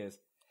 Yeah, he is.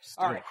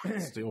 Still, all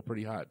right. Still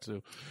pretty hot,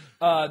 too.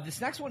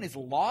 This next one is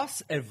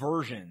loss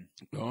aversion.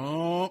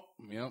 Oh,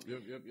 yep.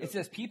 It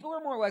says people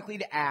are more likely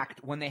to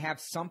act when they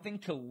have something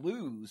to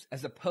lose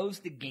as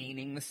opposed to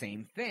gaining the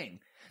same thing.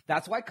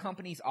 That's why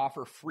companies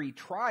offer free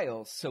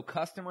trials, so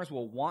customers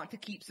will want to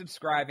keep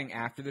subscribing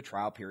after the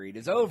trial period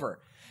is over,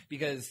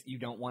 because you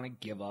don't want to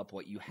give up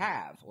what you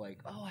have.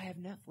 Oh, I have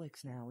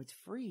Netflix now. It's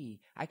free.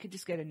 I could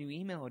just get a new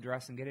email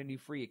address and get a new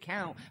free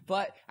account.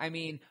 But,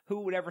 who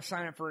would ever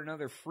sign up for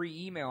another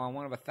free email on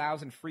one of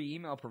 1,000 free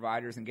email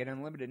providers and get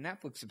unlimited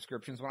Netflix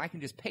subscriptions when I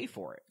can just pay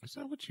for it? Is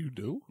that what you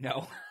do?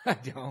 No, I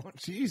don't.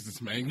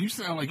 Jesus, man. You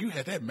sound like you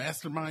had that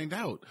mastermind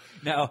out.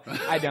 No,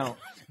 I don't.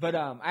 But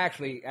I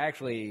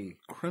actually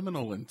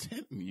criminal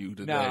intent in you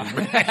today. No.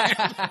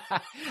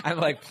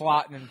 I'm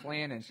plotting and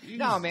planning. Jesus.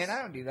 No, man,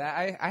 I don't do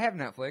that. I have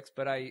Netflix,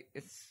 but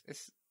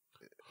it's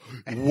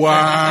wow.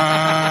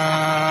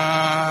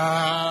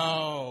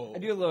 I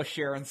do a little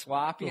share and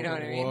swap, you know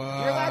what I mean? Wow.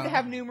 You're allowed to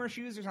have numerous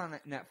users on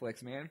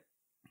Netflix, man.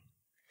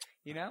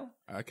 If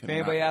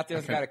anybody out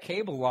there's got a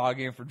cable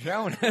login for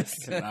Jonas,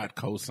 cannot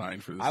co-sign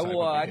for this.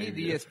 I need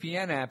the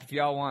ESPN app if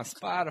y'all want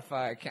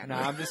Spotify. No,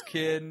 I'm just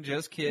kidding.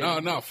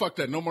 No, fuck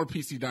that. No more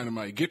PC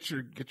Dynamite. Get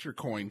your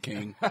coin,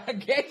 King.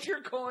 Get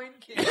your coin,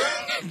 King.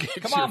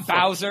 Come on,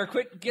 Bowser,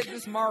 get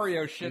this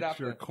Mario shit up.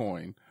 Get your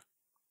coin.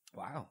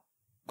 Wow,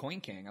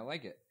 Coin King, I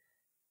like it.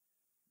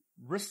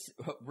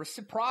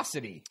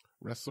 Reciprocity.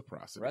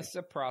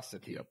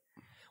 Yep.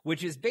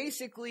 Which is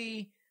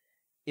basically,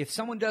 if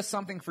someone does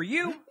something for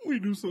you, we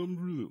do something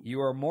for you.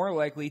 You are more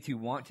likely to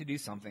want to do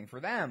something for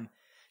them.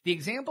 The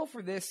example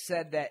for this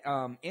said that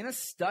in a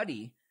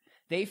study,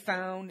 they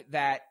found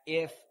that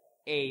if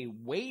a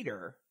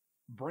waiter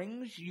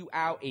brings you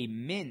out a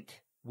mint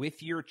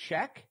with your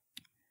check,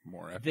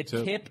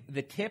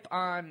 the tip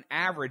on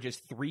average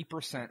is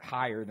 3%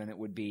 higher than it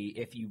would be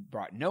if you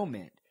brought no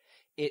mint.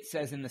 It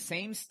says in the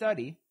same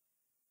study,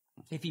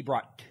 if he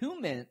brought 2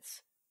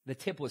 mints, the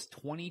tip was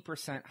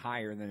 20%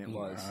 higher than it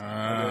was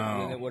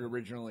than it would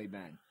originally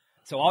been.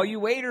 So all you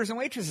waiters and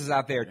waitresses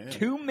out there, Yeah.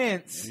 2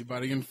 mints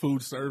Anybody in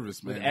food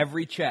service, man. with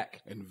every check.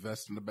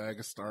 Invest in a bag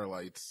of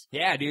Starlights.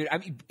 Yeah, dude.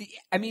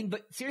 I mean,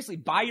 but seriously,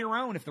 buy your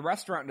own if the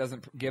restaurant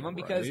doesn't give them,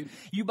 because Right.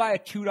 you buy a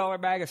 $2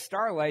 bag of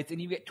Starlights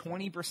and you get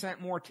 20%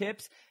 more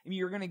tips. I mean,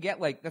 you're gonna get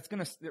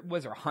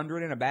was there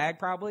 100 in a bag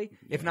probably,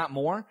 if not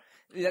more.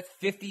 That's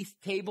 50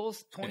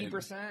 tables,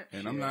 20%.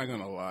 And I'm not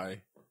gonna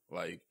lie.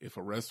 Like, if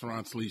a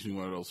restaurant leaves me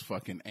one of those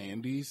fucking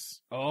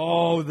Andes.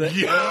 Oh, the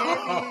Andes,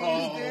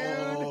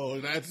 Oh,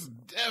 that's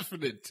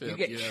definite tip. You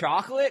get yeah.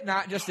 chocolate,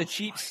 not just a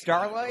cheap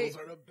Starlight.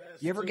 Those are the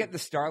best. You ever too. get the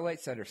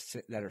Starlights that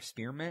are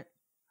spearmint?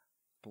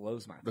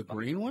 Blows my the fucking-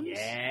 green ones?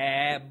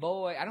 Yeah,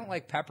 boy. I don't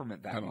like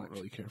peppermint that I much. don't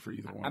really care for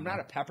either one. I'm not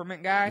a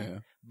peppermint guy, Yeah.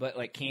 but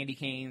like candy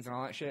canes and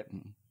all that shit.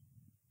 Mm.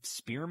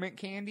 Spearmint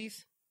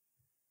candies,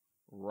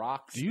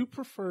 rocks. Do you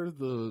prefer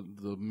the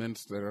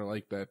mints that are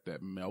like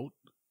that melt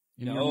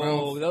in your No,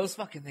 mouth? those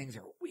fucking things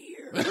are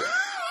weird.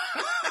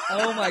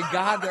 Oh my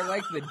god, they're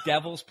like the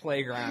devil's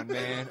playground,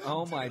 man.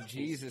 Oh my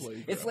Jesus.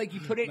 Playground. It's like you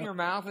put it in your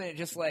mouth and it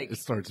just like It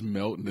starts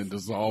melting and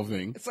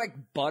dissolving. it's like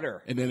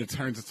butter. And then it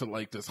turns into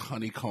like this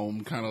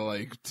honeycomb kind of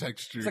like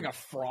texture. It's like a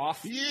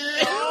froth. Yeah.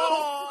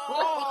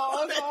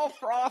 Oh, it's all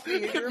frothy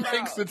in your It makes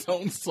mouth. its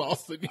own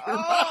sauce in your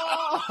mouth.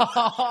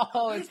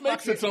 Oh, It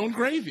makes its own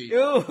gravy.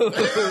 Ooh,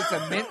 it's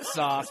a mint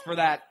sauce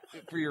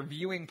for your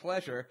viewing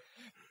pleasure.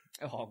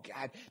 Oh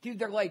god, dude,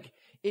 they're like,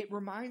 it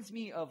reminds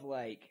me of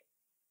like,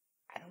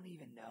 I don't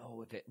even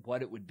know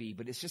what it would be,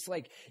 but it's just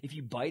like if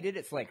you bite it,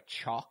 it's like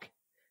chalk.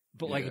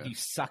 But like if Yeah. you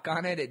suck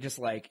on it, it just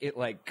like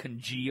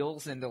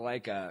congeals into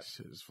like a.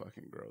 Shit is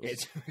fucking gross.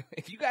 It's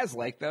if you guys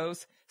like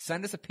those,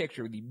 send us a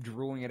picture with you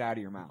drooling it out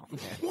of your mouth.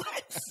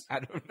 What? I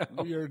don't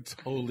know. We are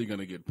totally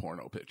gonna get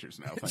porno pictures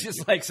now. It's Thank just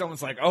you. like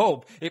someone's like,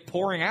 oh, it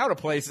pouring out of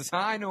places. Huh?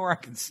 I know where I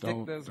can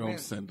stick those. Don't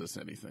mints. send us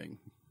anything.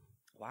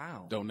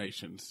 Wow.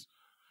 Donations.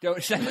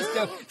 Don't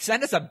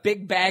send us a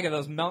big bag of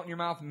those melt in your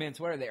mouth mints.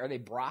 What are they? Are they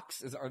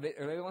Brock's? Are they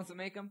the ones that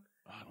make them?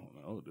 I don't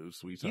know, dude.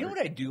 Sweetheart. You know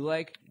what I do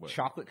like? What?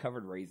 Chocolate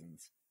covered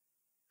raisins.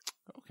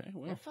 Okay,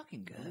 well, They're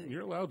fucking good.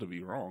 you're allowed to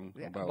be wrong.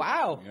 Yeah. About,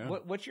 Wow. Yeah.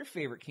 What's your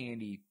favorite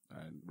candy?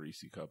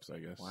 Reese cups, I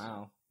guess.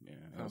 Wow. Yeah,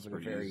 Sounds that's like a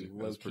pretty very easy.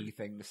 low That's key pretty-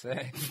 thing to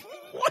say.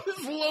 What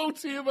is low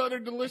tea about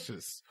it?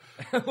 Delicious.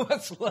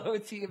 What's low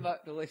tea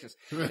about delicious?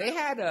 They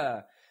had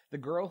the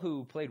girl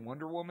who played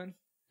Wonder Woman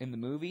in the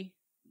movie.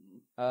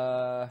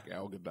 Gal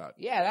Gadot.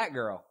 Yeah, that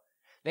girl.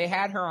 They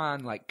had her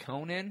on like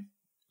Conan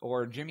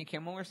or Jimmy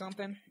Kimmel or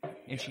something,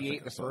 and she I think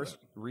ate I the saw first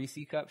Reese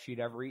cup she'd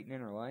ever eaten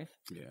in her life,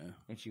 Yeah,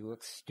 and she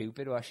looked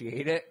stupid while she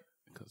ate it.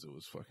 because it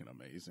was fucking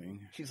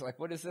amazing. She's like,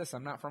 "What is this?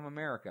 I'm not from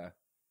America."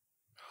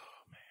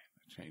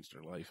 It changed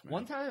her life, man.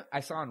 One time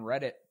I saw on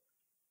Reddit,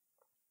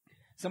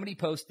 somebody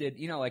posted,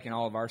 you know, like in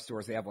all of our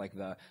stores, they have like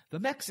the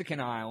Mexican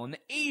aisle and the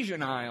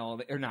Asian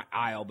aisle, or not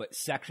aisle, but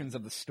sections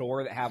of the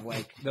store that have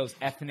like those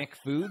ethnic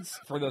foods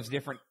for those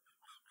different.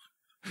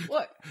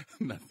 What?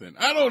 Nothing.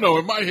 I don't know.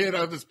 In my head, I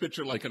have this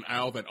picture like an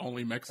aisle that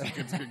only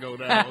Mexicans can go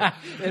down.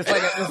 There's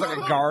like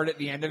a guard at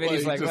the end of it.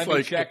 He's like, Just "Let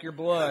me check your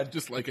blood."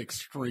 Just like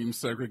extreme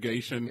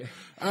segregation.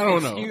 I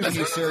don't know. Excuse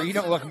me, sir. You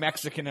don't look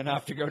Mexican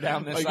enough to go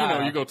down this Like,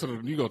 aisle. you go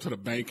to the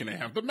bank and they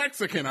have the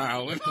Mexican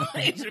aisle and the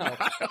Asian No.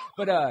 aisle.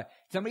 But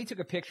somebody took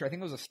a picture. I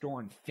think it was a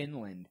store in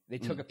Finland. They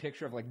took a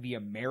picture of like the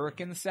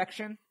American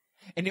section,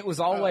 and it was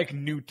all like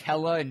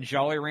Nutella and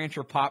Jolly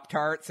Rancher Pop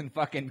Tarts and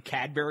fucking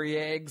Cadbury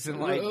eggs and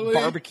like Really?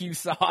 barbecue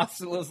sauce.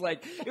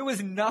 It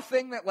was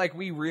nothing that like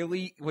we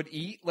really would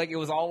eat. Like it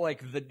was all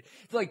like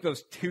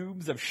those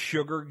tubes of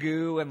sugar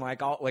goo and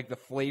like all like the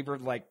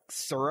flavored like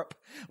syrup,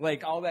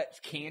 like all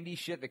that candy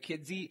shit the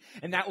kids eat.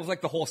 And that was like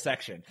the whole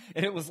section.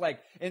 And it was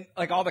like, and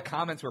like all the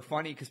comments were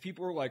funny because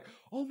people were like,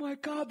 "Oh my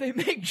God, they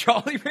make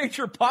Jolly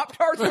Rancher Pop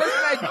Tarts. Where can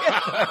I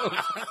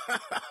get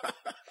those?"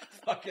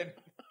 Fucking.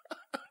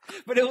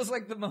 But it was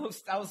like the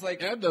most. I was like,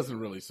 That doesn't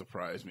really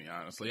surprise me,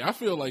 honestly. I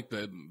feel like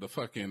the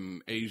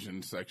fucking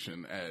Asian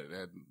section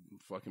at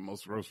fucking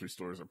most grocery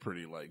stores are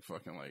pretty like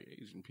fucking like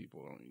Asian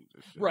people don't eat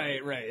this shit.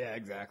 right, yeah,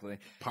 exactly.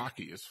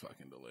 Pocky is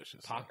fucking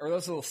delicious. Or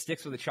those little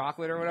sticks with the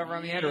chocolate or whatever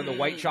on the end, or the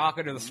white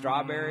chocolate or the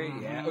strawberry.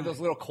 Yeah, or those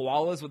little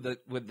koalas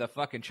with the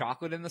fucking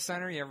chocolate in the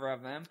center. You ever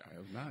have them? I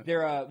have not.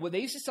 They're well, they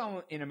used to sell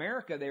them in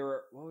America. They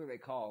were, what were they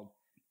called?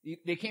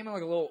 They came in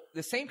like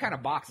the same kind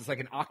of box. It's like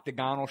an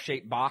octagonal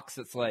shaped box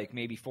that's like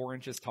maybe 4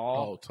 inches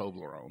tall. Oh,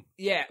 Toblerone.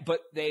 Yeah,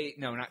 but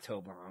no, not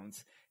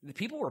Toblerones. The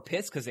people were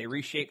pissed because they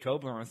reshaped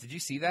Toblerones. Did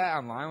you see that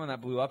online when that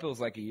blew up? It was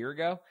like a year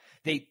ago.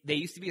 They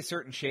used to be a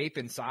certain shape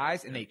and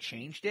size, and they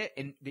changed it,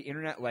 and the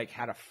internet like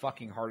had a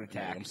fucking heart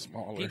attack. I'm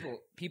smaller.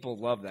 People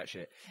love that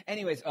shit.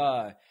 Anyways,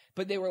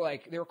 but they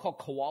were called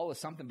koala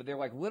something, but they're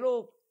like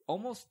little,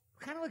 almost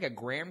kind of like a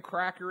graham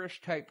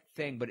crackerish type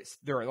thing, but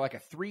they're like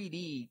a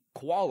 3D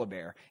koala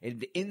bear, and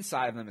the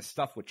inside of them is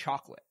stuffed with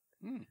chocolate.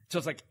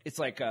 So it's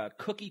like a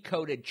cookie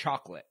coated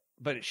chocolate,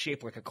 but it's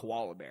shaped like a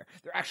koala bear.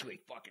 They're actually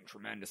fucking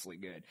tremendously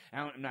good.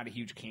 I'm not a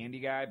huge candy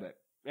guy, but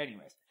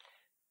anyways.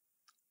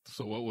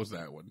 So what was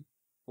that one?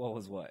 What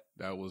was what?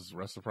 That was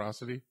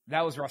reciprocity?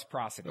 That was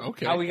reciprocity.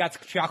 Okay. How we got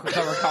chocolate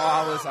covered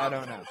koalas, I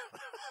don't know.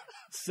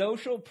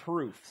 Social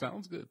proof.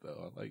 Sounds good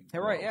though. I like.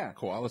 All right, yeah.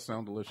 Koalas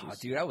sound delicious. Oh,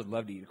 dude, I would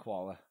love to eat a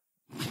koala.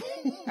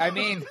 I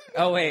mean,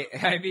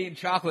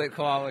 chocolate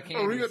koala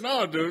candies.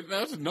 No, dude,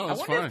 it's I wonder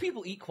fine. if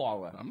people eat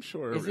koala. I'm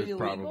sure Is it it illegal?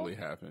 Probably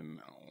happened.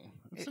 No,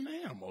 it's an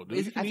animal,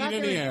 dude. You I can eat thought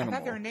any animal. I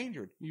thought they're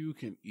endangered. You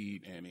can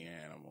eat any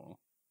animal.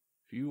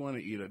 If you want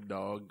to eat a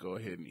dog, go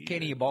ahead and eat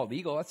Can't it. eat a bald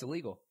eagle. That's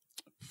illegal.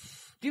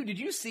 Dude, did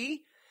you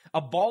see a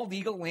bald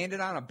eagle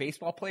landed on a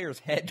baseball player's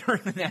head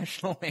during the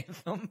national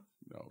anthem?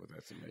 No, but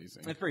that's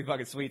amazing. That's pretty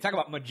fucking sweet. Talk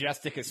about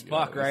majestic as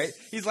fuck, Yes. right?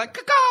 He's like,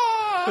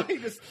 caw! He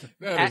just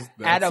That's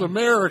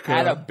America.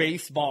 At a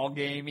baseball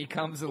game, he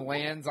comes and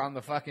lands on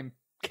the fucking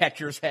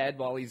catcher's head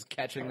while he's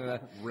catching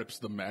the... Rips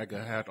the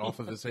MAGA hat off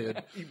of his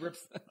head. He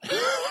rips...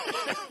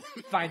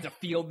 finds a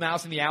field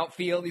mouse in the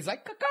outfield. He's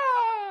like,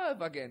 caw!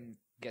 Fucking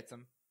gets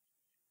him.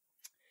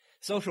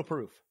 Social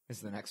proof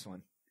is the next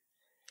one.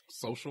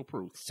 Social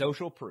proof.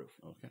 Social proof.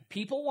 Okay.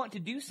 People want to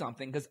do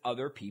something because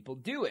other people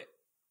do it.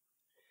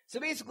 So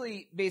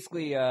basically,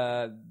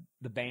 the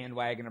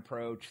bandwagon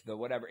approach, the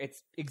whatever.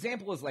 Its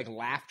example is like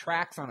laugh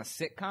tracks on a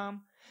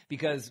sitcom,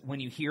 because when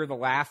you hear the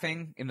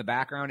laughing in the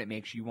background, it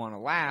makes you want to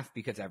laugh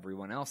because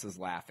everyone else is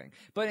laughing.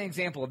 But an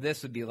example of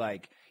this would be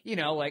like,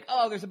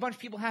 oh, there's a bunch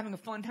of people having a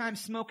fun time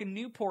smoking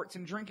Newports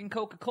and drinking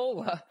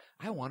Coca-Cola.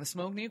 I want to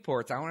smoke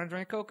Newports. I want to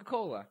drink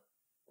Coca-Cola.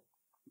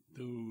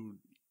 Dude.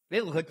 They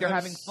look like they're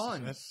having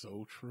fun. That's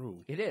so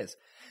true. It is.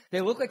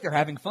 They look like they're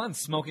having fun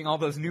smoking all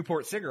those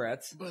Newport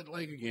cigarettes. But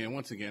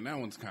once again, that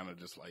one's kind of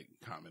just like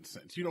common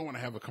sense. You don't want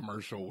to have a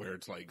commercial where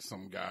it's like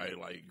some guy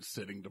like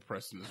sitting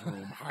depressed in his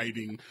room,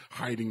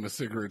 hiding the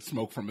cigarette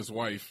smoke from his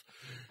wife.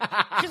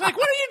 She's like,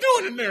 "What are you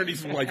doing in there?" And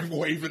he's like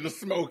waving the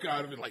smoke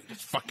out of it, like,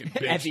 "This fucking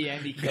bitch." At the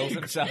end, he kills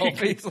himself.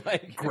 He's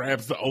like,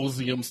 grabs the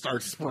Ozium,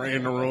 starts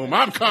spraying the room.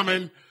 I'm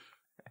coming.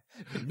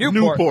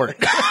 Newport.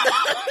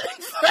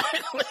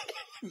 Exactly.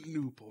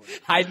 Newport.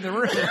 Hide in the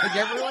room like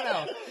everyone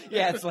else.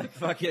 Yeah, it's like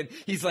fucking,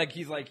 he's like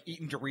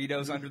eating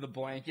Doritos under the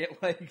blanket,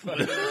 like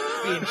fucking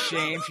being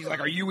shamed. She's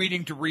like, "Are you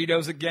eating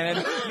Doritos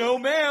again?" "No,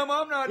 ma'am,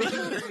 I'm not eating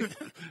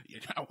Doritos."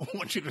 I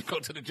want you to go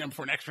to the gym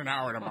for an extra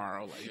hour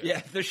tomorrow. Like,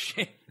 yeah, the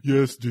shame.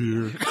 Yes,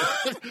 dear.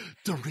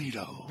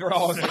 Doritos. They're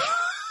all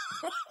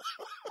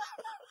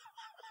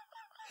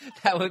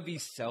That would be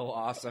so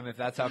awesome if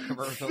that's how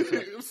commercials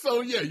work.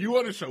 So, yeah, you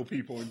want to show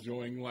people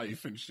enjoying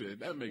life and shit.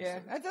 That makes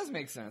sense. Yeah, that does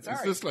make sense.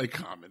 It's just like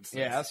common sense.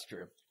 Yeah, that's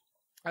true.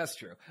 That's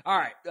true. All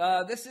right,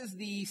 this is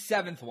the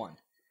 7th one.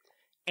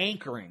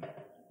 Anchoring.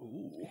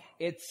 Ooh.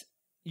 It's,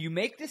 you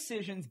make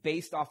decisions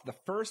based off the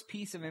first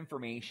piece of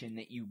information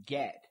that you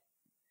get.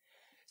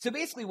 So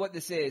basically what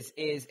this is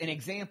an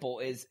example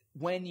is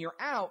when you're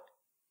out,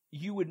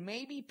 you would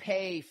maybe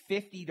pay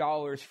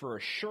 $50 for a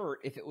shirt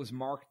if it was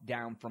marked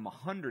down from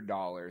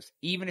 $100,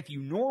 even if you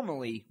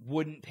normally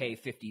wouldn't pay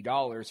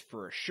 $50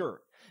 for a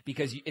shirt,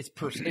 because it's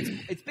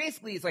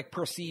basically like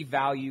perceived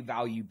value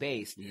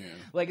based. Yeah.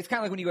 Like it's kind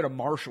of like when you go to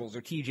Marshalls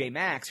or TJ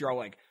Maxx, you're all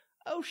like,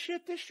 "Oh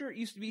shit, this shirt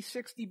used to be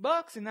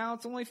 $60 and now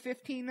it's only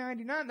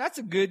 $15.99. That's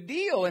a good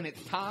deal." And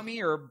it's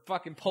Tommy or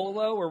fucking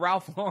Polo or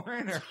Ralph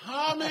Lauren or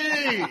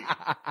Tommy.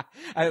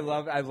 I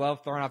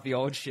love throwing out the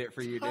old shit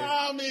for you, dude.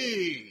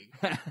 Tommy.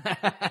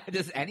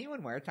 Does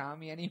anyone wear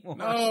Tommy anymore?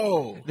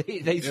 No.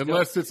 They still,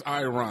 unless it's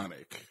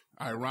ironic.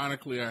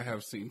 Ironically, I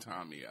have seen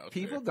Tommy out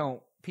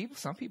there.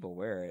 Some people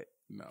wear it.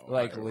 No,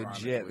 like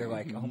legit. They're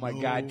like, "Oh my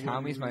god,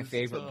 Tommy's my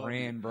favorite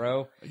brand,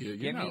 bro." Yeah,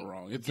 you're not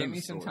wrong. It's give in me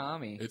the some store.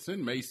 Tommy. It's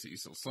in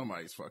Macy's, so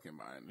somebody's fucking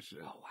buying the shit.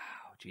 Oh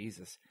wow,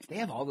 Jesus! They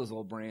have all those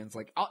old brands.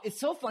 Like, it's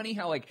so funny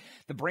how like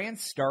the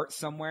brands start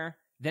somewhere,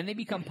 then they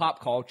become pop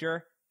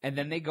culture, and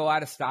then they go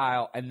out of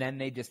style, and then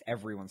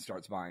everyone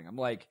starts buying them.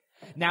 Like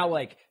now,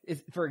 like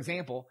for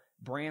example,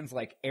 brands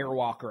like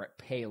Airwalker at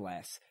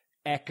Payless,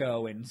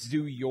 Echo and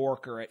Zoo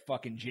York are at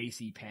fucking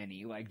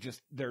JCPenney. Like,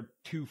 just they're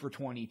 2 for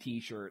 $20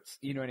 t-shirts.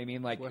 You know what I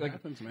mean? Like, What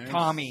happens, man?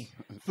 Tommy,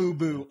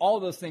 Fubu, all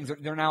those things.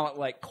 They're now at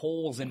like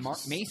Kohl's and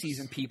Macy's,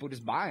 and people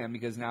just buy them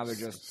because now they're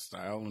just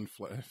style and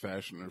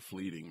fashion are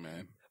fleeting,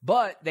 man.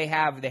 But they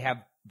have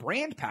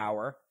brand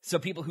power, so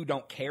people who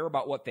don't care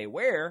about what they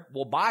wear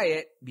will buy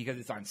it because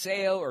it's on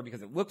sale or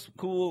because it looks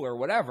cool or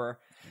whatever,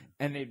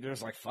 and they're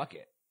just like, fuck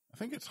it. I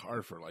think it's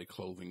hard for like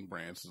clothing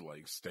brands to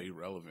like stay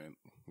relevant.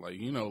 Like,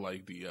 you know,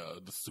 like the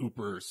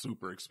super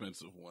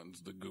expensive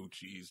ones, the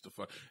Gucci's,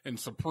 and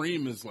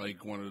Supreme is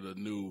like one of the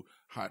new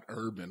hot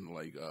urban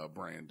like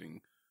branding.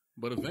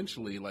 But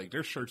eventually, like,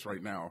 their shirts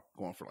right now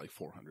going for like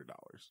 $400.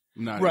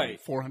 Not right,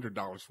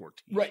 $400 for a t-shirt.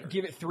 Right,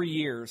 give it 3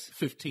 years,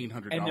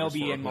 $1,500, and they'll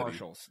be in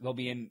Marshalls. They'll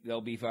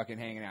be fucking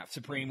hanging out.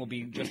 Supreme will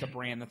be just a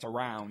brand that's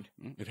around.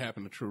 It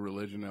happened to True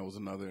Religion. That was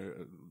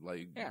another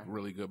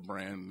really good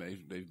brand.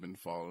 They've been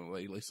following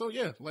lately. So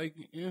yeah, like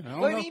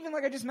But even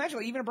like I just mentioned,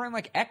 like, even a brand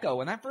like Echo,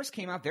 when that first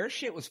came out, their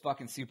shit was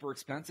fucking super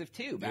expensive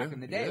too. Back in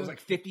the day, it was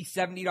like $50,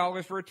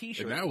 $70 for a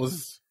t-shirt. And that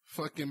was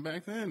fucking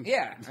back then.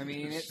 Yeah, I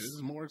mean, This it's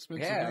is more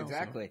expensive. yeah, now,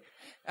 exactly.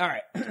 All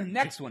right,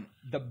 next one: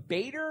 the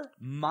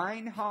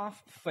Bader-Meinhof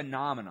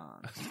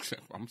phenomenon. So.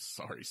 I'm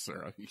sorry,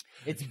 sir.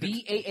 It's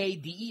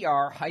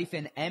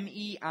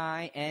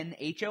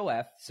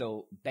Bader-Meinhof.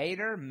 So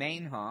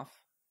Bader-Meinhof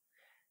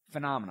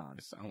phenomenon.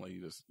 It sounded like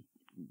you just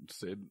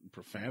said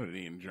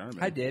profanity in German.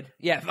 I did.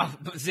 Yeah,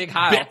 Zig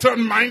Heil. Bitte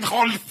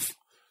Meinhof.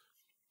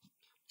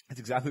 That's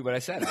exactly what I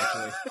said,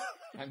 actually.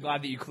 I'm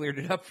glad that you cleared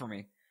it up for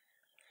me.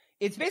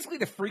 It's basically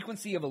the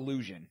frequency of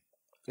illusion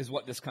is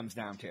what this comes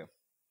down to.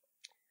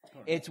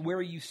 It's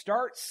where you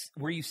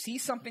see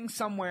something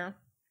somewhere,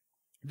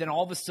 then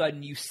all of a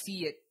sudden you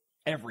see it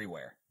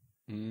everywhere.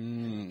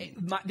 The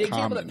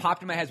example that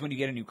popped in my head is when you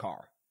get a new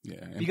car.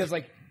 Yeah. Because,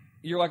 like,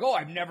 you're like, oh,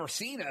 I've never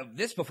seen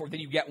this before. Then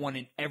you get one,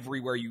 and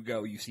everywhere you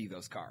go, you see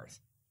those cars.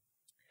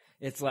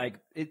 It's like,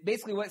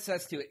 basically what it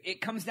says to it,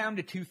 it comes down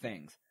to two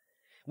things.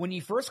 When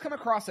you first come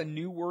across a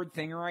new word,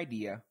 thing, or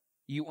idea,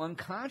 you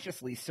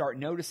unconsciously start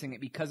noticing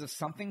it because of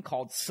something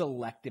called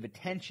selective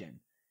attention.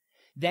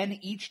 Then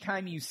each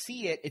time you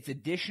see it, it's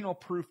additional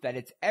proof that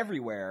it's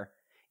everywhere.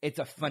 It's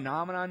a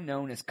phenomenon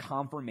known as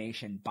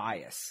confirmation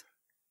bias.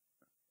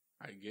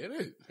 I get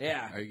it.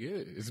 Yeah. I get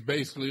it. It's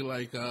basically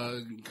like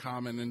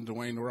Common and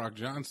Dwayne "The Rock"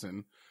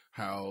 Johnson,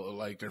 how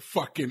like they're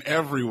fucking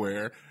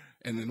everywhere.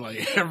 And then,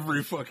 like,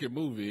 every fucking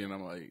movie, and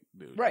I'm like,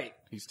 dude, right.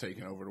 He's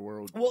taking over the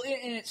world. Well,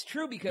 and it's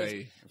true because,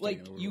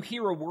 like, you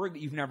hear a word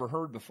that you've never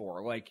heard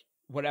before, like,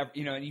 whatever,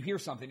 you know, and you hear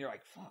something, you're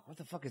like, fuck, what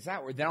the fuck is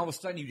that word? Then all of a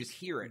sudden you just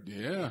hear it.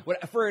 Yeah.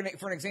 For an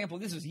example,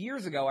 this was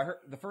years ago. I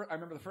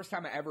remember the first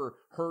time I ever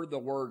heard the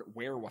word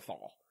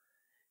wherewithal.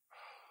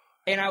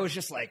 And I was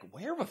just like,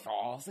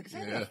 wherewithal? I was like, is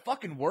that a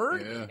fucking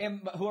word? Yeah.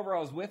 And whoever I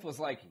was with was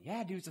like,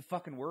 yeah, dude, it's a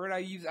fucking word.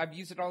 I've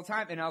used it all the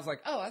time. And I was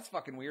like, oh, that's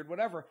fucking weird,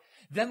 whatever.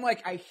 Then,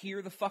 like, I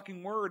hear the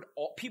fucking word.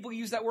 People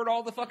use that word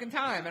all the fucking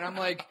time. And I'm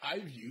like,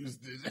 I've used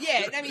it.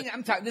 Yeah, I mean,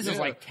 I'm talking, this was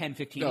like 10,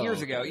 15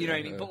 years ago. You know what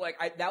I mean? Yeah. But,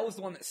 like, that was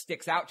the one that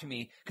sticks out to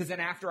me. Because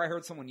then after I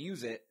heard someone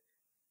use it,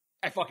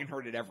 I fucking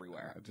heard it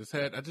everywhere. I just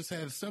had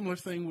a similar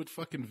thing with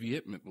fucking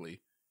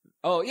vehemently.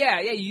 Oh, yeah,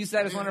 you used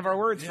that as one of our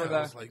words for the...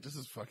 I was like, this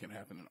is fucking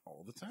happening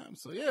all the time.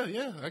 So,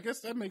 yeah, I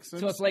guess that makes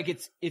sense. So it's like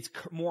it's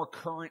more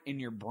current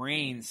in your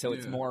brain, so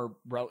it's more...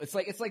 It's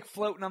like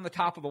floating on the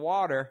top of the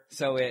water,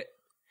 so it...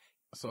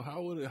 So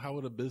how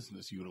would a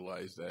business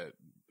utilize that?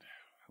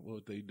 What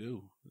would they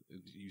do?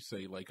 You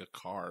say like a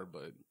car,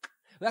 but...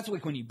 That's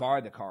like when you buy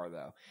the car,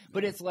 though.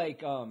 But it's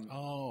like...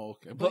 oh,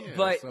 okay.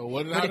 But so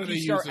if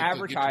you start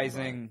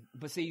advertising...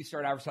 But say you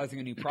start advertising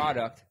a new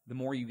product, the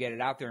more you get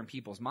it out there in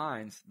people's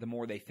minds, the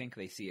more they think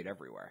they see it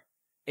everywhere.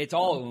 It's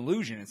all an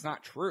illusion. It's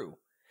not true.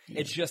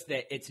 Yeah. It's just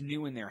that it's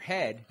new in their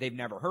head. They've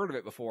never heard of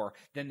it before.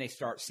 Then they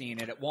start seeing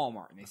it at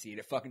Walmart, and they see it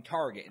at fucking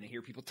Target, and they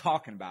hear people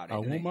talking about it. I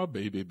want my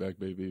baby back.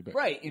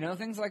 Right, you know,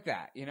 things like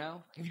that, you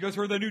know? Have you guys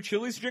heard that new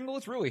Chili's jingle?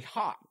 It's really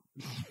hot.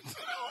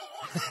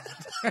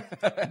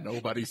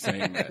 Nobody's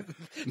saying that.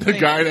 The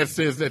guy that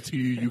says that to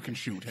you, you can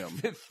shoot him.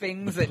 The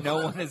things that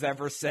no one has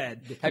ever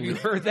said. Have you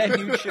heard that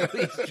new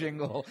Chili's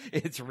jingle?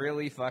 It's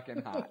really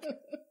fucking hot.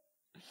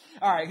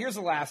 All right, here's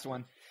the last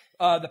one.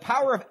 The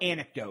power of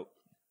anecdote.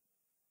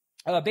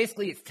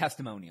 Basically, it's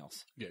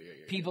testimonials. Yeah.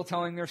 People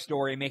telling their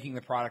story, making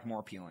the product more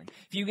appealing.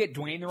 If you get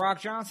Dwayne "The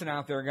Rock" Johnson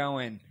out there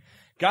going,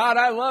 God,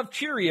 I love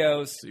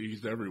Cheerios.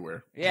 He's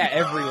everywhere. Yeah,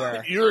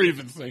 everywhere. You're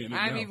even saying it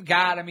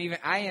now.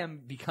 I am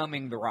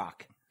becoming The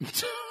Rock.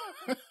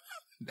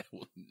 That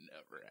will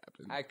never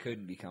happen. I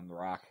couldn't become The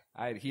Rock.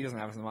 He doesn't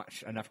have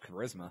enough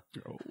charisma.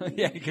 Oh.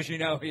 Yeah, because you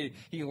know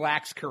he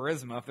lacks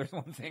charisma. If there's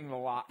one thing, the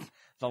Rock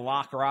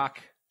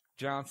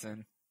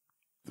Johnson,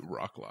 the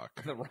Rock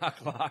Lock, the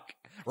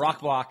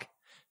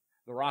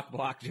Rock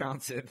Block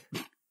Johnson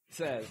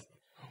says.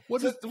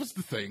 What's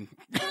the thing?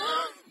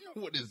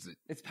 What is it?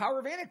 It's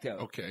power of anecdote.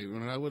 Okay,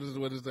 what is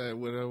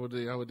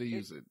that? How would they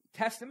use it?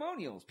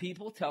 Testimonials.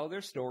 People tell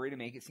their story to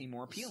make it seem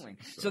more appealing.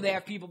 So they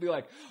have people be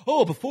like,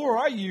 "Oh, before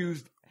I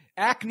used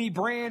Acne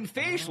brand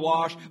face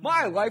wash,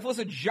 my life was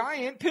a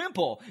giant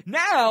pimple.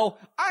 Now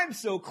I'm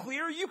so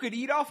clear you could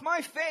eat off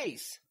my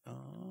face."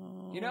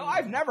 You know,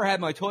 I've never had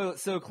my toilet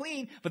so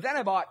clean, but then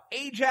I bought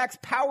Ajax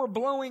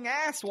power-blowing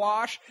ass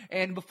wash,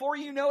 and before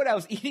you know it, I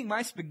was eating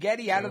my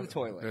spaghetti out of the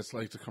toilet. That's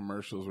like the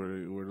commercials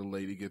where the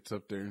lady gets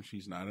up there and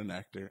she's not an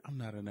actor. I'm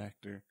not an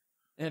actor.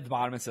 And at the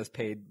bottom it says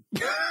paid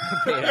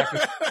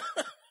actor.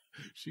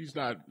 She's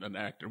not an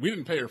actor. We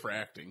didn't pay her for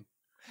acting.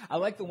 I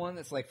like the one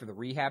that's like for the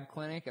rehab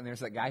clinic, and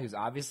there's that guy who's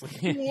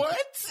obviously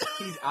what?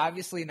 He's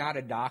obviously not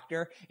a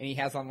doctor, and he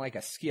has on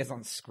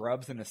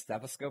scrubs and a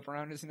stethoscope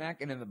around his neck,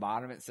 and in the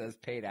bottom it says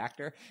paid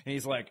actor, and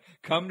he's like,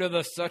 "Come to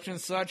the such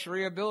and such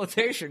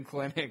rehabilitation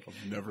clinic."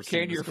 I've never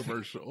seen this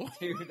commercial.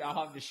 Dude,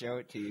 I'll have to show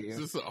it to you. Is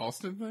this an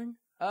Austin thing?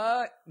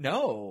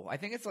 No, I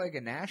think it's like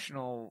a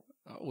national.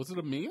 Was it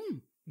a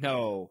meme?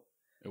 No.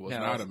 It was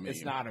not a meme.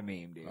 It's not a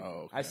meme, dude.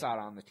 Oh, okay. I saw it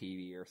on the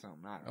TV or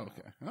something. I don't know.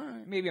 Okay, all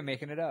right. Maybe I'm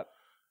making it up.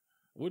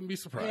 Wouldn't be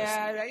surprised.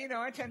 Yeah, you know,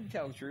 I tend to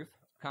tell the truth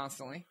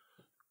constantly.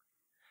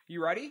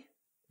 You ready?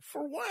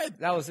 For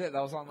what? That was it.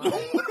 That was online.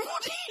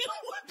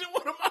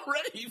 What am I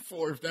ready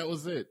for if that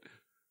was it.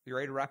 You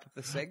ready to wrap up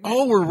the segment?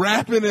 Oh, we're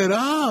wrapping it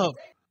up.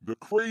 The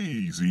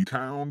Crazy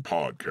Town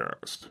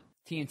Podcast.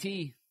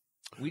 TNT,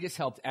 we just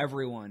helped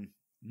everyone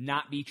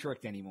not be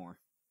tricked anymore.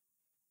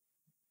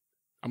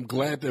 I'm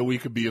glad that we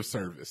could be of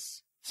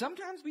service.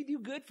 Sometimes we do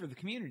good for the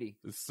community.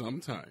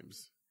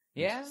 Sometimes.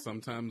 Yeah?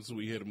 Sometimes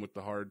we hit them with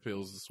the hard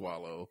pills to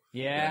swallow.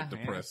 Yeah. That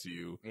depress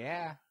you.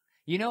 Yeah.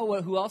 You know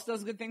what? Who else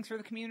does good things for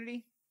the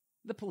community?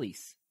 The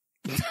police.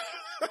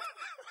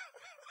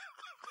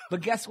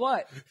 But guess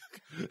what?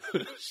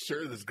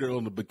 Sure, this girl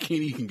in the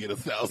bikini can get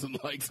 1,000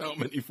 likes. How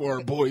many for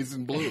our boys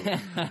in blue?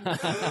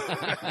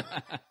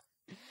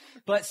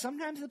 But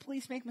sometimes the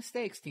police make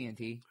mistakes,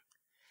 TNT.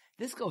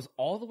 This goes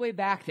all the way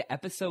back to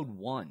episode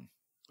 1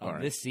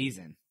 of this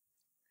season.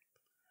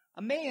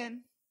 A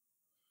man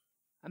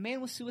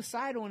was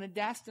suicidal and had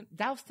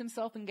doused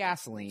himself in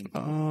gasoline.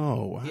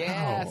 Oh, wow.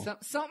 Yeah,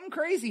 something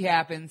crazy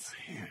happens.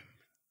 Man,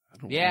 I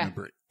don't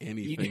remember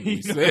anything we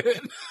know.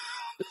 said.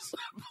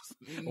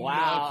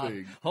 Wow.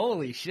 Nothing.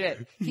 Holy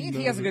shit.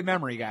 TNT has a good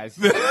memory, guys.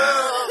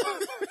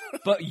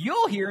 But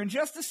you'll hear in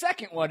just a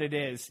second what it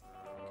is.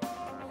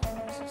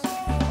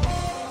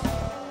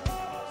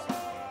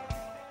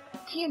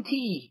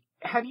 TNT,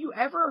 have you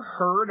ever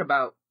heard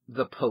about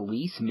the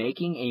police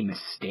making a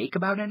mistake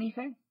about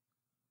anything?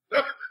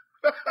 I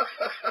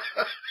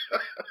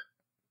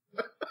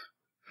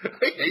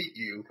hate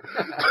you.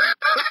 I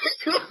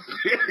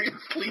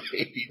seriously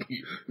hate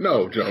you.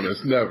 No,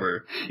 Jonas,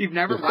 never. You've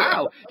never?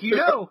 Wow. Do you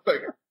know?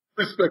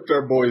 Respect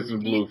our boys in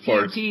blue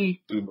farts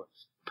TNT, too much.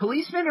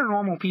 policemen are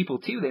normal people,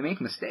 too. They make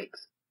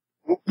mistakes.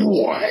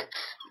 What?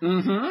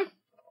 Mm-hmm.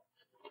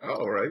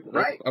 All right.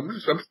 Right. I'm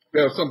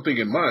have something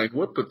in mind.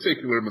 What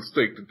particular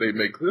mistake did they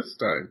make this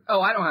time?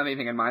 Oh, I don't have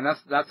anything in mind.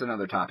 That's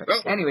another topic.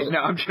 Oh. Anyways, no,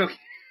 I'm joking.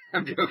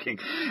 I'm joking.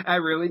 I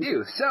really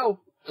do. So,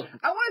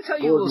 I want to tell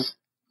you a little...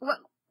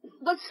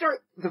 Let's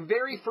start the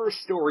very first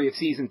story of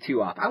season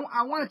 2 off.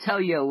 I want to tell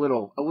you a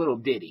little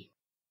ditty.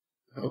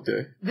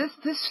 Okay. This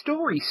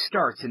story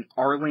starts in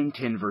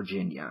Arlington,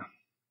 Virginia.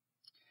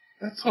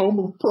 That's home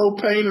of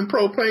propane and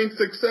propane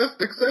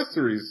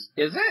accessories.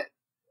 Is it?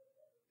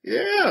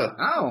 Yeah.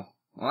 Oh,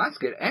 well, that's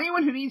good.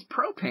 Anyone who needs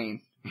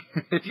propane,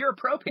 if you're a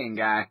propane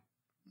guy.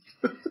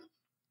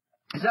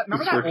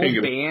 Remember that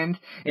old band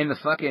in the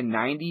fucking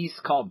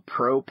 90s called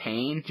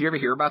Propane? Did you ever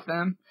hear about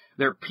them?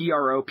 They're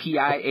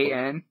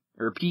Propian.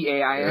 Or Pain.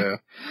 Yeah.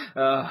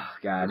 Oh,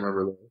 God. I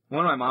remember that.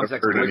 One of my mom's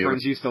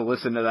ex-boyfriends used to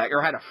listen to that,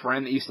 or had a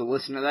friend that used to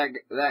listen to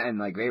that, and,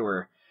 like, they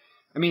were...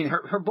 I mean,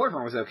 her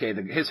boyfriend was okay.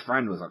 His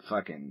friend was a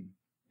fucking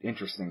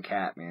interesting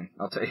cat, man.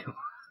 I'll tell you.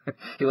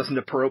 He listened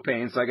to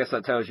Propane, so I guess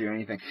that tells you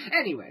anything.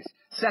 Anyways,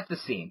 set the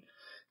scene.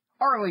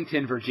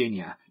 Arlington,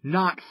 Virginia,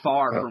 not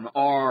far from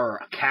our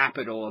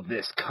capital of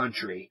this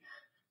country.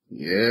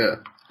 Yeah.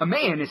 A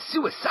man is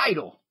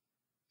suicidal.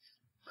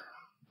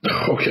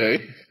 Okay.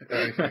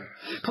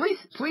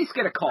 Police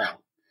get a call.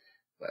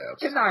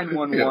 To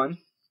 911.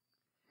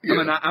 Yeah.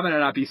 I'm gonna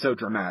not be so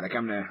dramatic.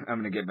 I'm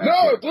gonna get back.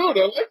 No, to it. dude,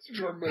 I like the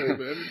dramatic,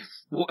 man.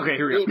 Well, okay,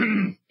 here we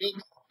go.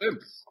 2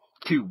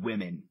 Two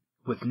women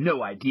with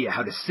no idea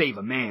how to save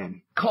a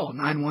man call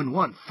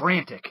 911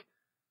 frantic.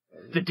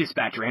 The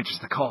dispatcher answers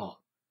the call.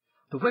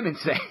 The women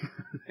say,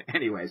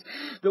 anyways,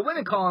 the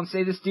women call and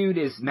say this dude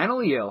is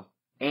mentally ill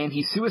and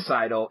he's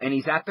suicidal and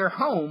he's at their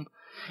home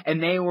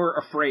and they were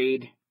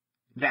afraid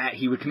that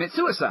he would commit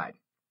suicide.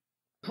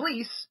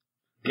 Police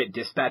get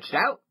dispatched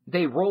out.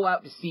 They roll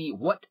out to see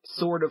what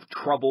sort of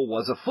trouble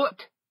was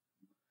afoot.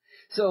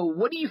 So,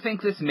 what do you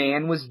think this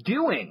man was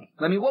doing?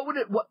 I mean, what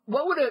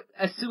would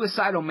a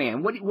suicidal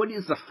man? What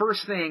is the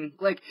first thing?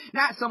 Like,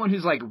 not someone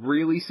who's like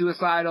really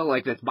suicidal,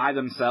 like that's by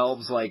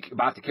themselves, like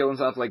about to kill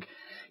himself. Like,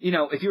 you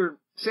know, if you're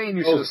saying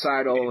you're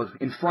suicidal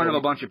in front of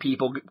a bunch of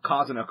people,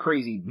 causing a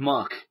crazy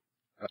muck.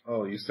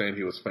 Oh, you're saying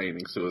he was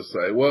feigning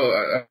suicide?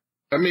 Well,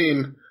 I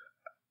mean.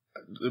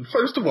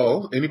 First of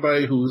all,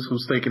 anybody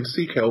who's thinking,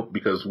 seek help,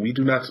 because we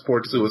do not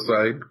support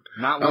suicide.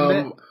 Not one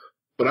bit.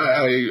 But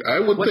I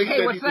would think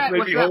that what's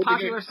that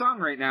popular song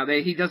right now?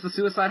 He does the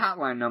suicide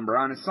hotline number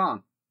on his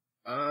song.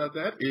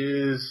 That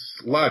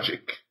is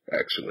Logic,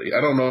 actually.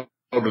 I don't know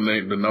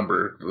the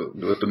number,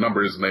 what the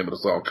number is the name of the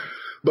song.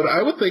 But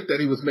I would think that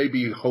he was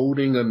maybe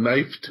holding a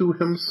knife to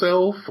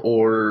himself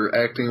or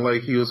acting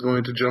like he was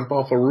going to jump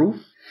off a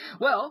roof.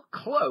 Well,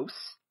 close.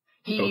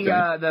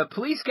 The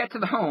police get to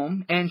the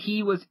home, and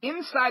he was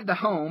inside the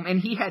home,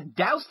 and he had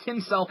doused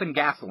himself in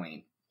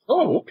gasoline.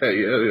 Oh, okay,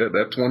 yeah,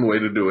 that's one way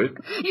to do it.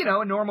 You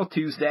know, a normal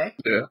Tuesday.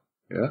 Yeah.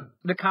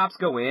 The cops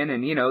go in,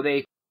 and, you know,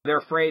 they're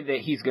afraid that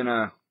he's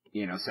gonna,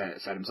 you know,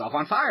 set himself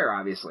on fire,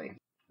 obviously.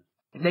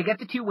 They get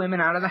the 2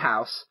 women out of the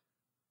house,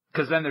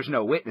 because then there's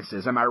no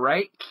witnesses, am I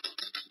right?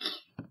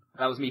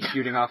 That was me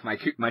shooting off my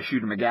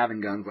Shooter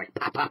McGavin guns, like,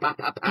 pa, pa, pa,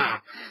 pa,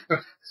 pa.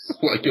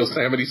 Like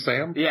Yosemite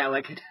Sam? Yeah,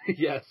 like,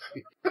 yes.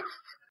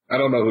 I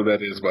don't know who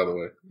that is, by the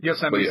way.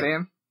 Yosemite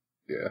Sam?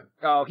 Yeah.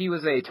 Oh, he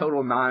was a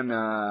total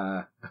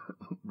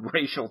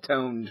racial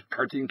toned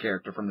cartoon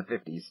character from the 50s.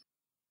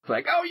 It's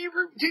like, oh, you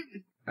were...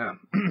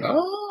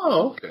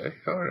 Oh, okay.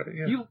 All right,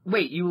 yeah.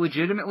 You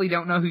legitimately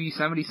don't know who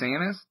Yosemite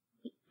Sam is?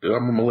 Dude,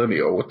 I'm a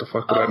millennial. What the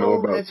fuck would I know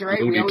about that's right.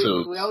 Looney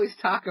Tunes? We always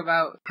talk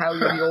about how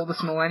you're the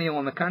oldest millennial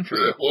in the country.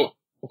 Well,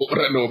 what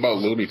would I know about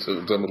Looney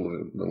Tunes? I'm a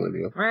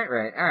millennial.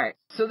 Right. All right.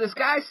 So this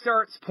guy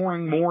starts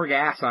pouring more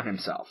gas on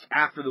himself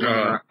after the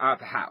women are at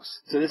the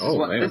house. So this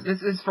is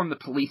this is from the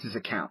police's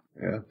account.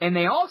 Yeah. And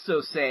they also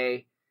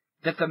say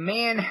that the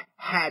man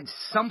had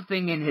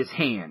something in his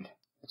hand.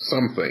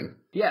 Something.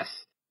 Yes.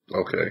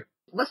 Okay.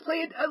 Let's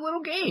play a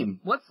little game.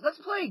 Let's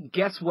play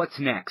Guess What's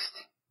Next.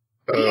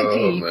 Oh,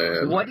 TNT,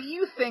 man. what do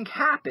you think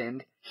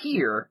happened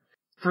here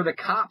for the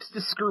cops to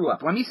screw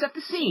up? Let me set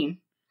the scene.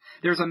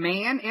 There's a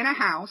man in a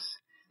house.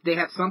 They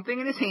have something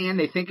in his hand.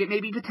 They think it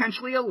may be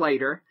potentially a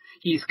lighter.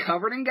 He's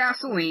covered in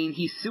gasoline.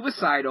 He's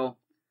suicidal.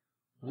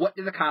 What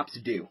do the cops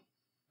do?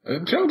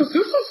 Jonas,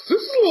 this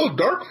is a little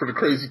dark for the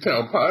Crazy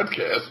Town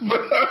podcast,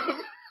 but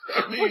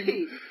I mean,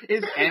 wait,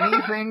 is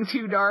anything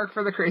too dark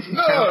for the Crazy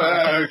Town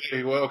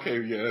podcast?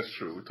 Okay, yeah, that's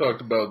true. We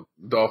talked about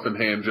dolphin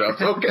hand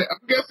jobs. Okay,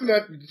 I'm guessing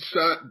that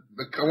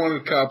one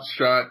of the cops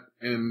shot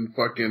and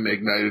fucking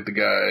ignited the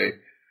guy,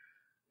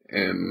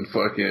 and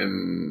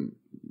fucking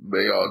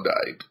they all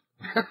died.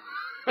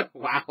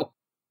 Wow.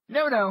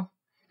 No.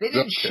 They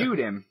didn't shoot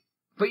him,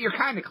 but you're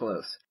kind of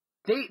close.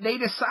 They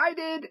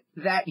decided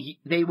that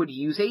they would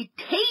use a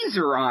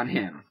taser on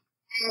him.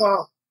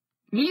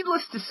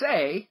 Needless to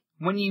say,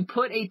 when you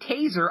put a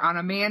taser on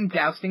a man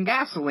doused in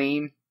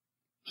gasoline,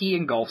 he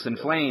engulfs in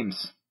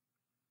flames.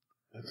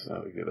 That's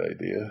not a good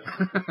idea.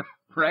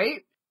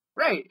 Right?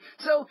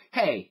 So,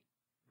 hey,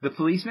 the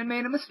policeman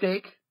made a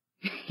mistake.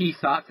 He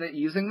thought that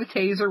using the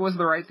taser was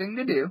the right thing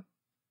to do.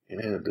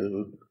 Yeah,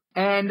 dude.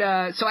 And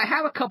so I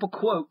have a couple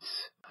quotes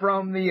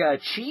from the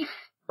chief,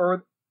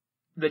 or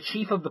the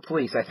chief of the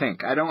police, I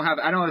think. I don't have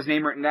his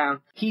name written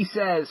down. He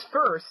says,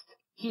 first,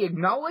 he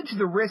acknowledged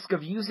the risk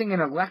of using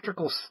an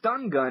electrical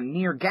stun gun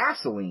near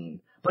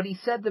gasoline, but he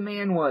said the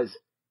man was,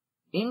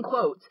 in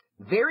quotes,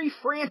 very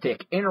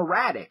frantic and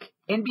erratic,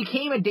 and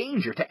became a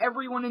danger to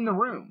everyone in the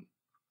room.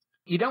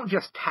 You don't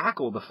just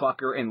tackle the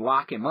fucker and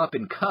lock him up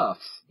in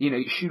cuffs.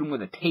 You shoot him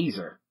with a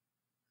taser.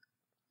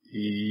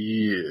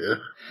 Yeah.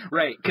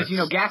 Right, because,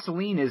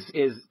 gasoline is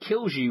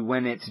kills you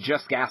when it's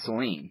just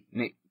gasoline.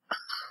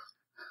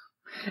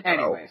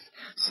 Anyways,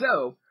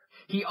 so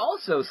he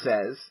also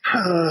says,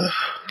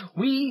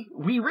 we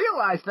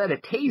realize that a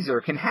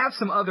taser can have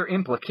some other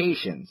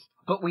implications,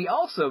 but we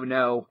also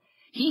know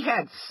he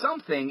had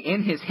something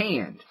in his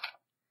hand.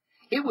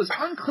 It was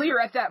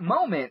unclear at that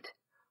moment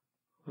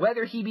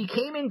whether he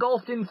became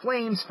engulfed in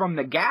flames from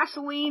the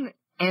gasoline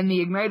and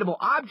the ignitable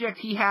object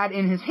he had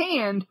in his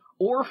hand,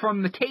 or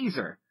from the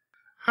taser.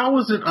 How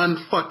is it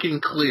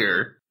unfucking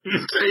clear? He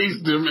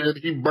tased him and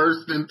he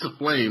burst into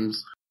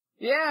flames.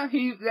 Yeah,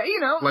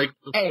 like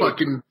the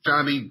fucking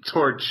Johnny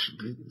Torch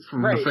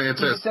from the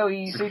Fantastic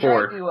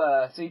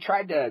Four. So he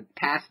tried to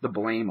pass the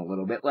blame a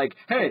little bit, like,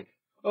 hey,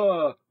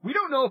 we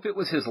don't know if it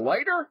was his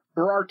lighter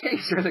or our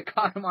taser that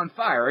caught him on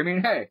fire. I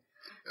mean, hey,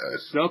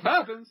 stuff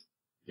happens.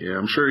 Yeah,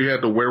 I'm sure he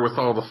had the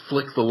wherewithal to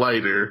flick the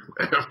lighter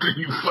after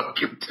you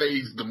fucking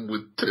tased him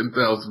with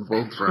 10,000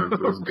 volts running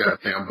through his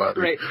goddamn body.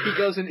 Right. He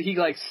goes and he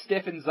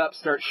stiffens up,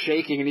 starts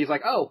shaking, and he's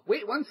like, "Oh,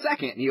 wait 1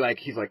 second." And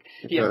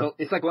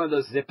it's like one of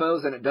those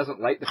Zippos, and it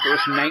doesn't light the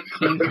first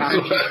 19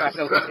 times you try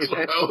to light it. That's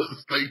what I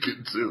was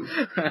thinking too.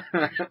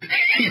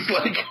 He's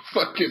like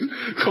fucking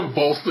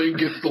convulsing,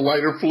 gets the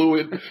lighter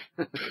fluid,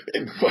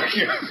 and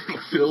fucking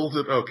fills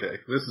it. Okay,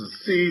 this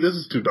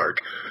is too dark.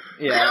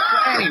 Yeah.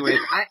 Anyways,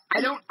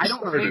 I don't have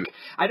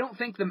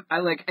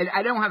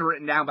it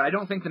written down, but I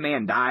don't think the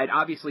man died.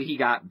 Obviously, he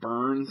got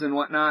burns and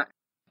whatnot.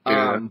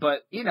 Yeah.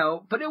 But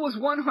it was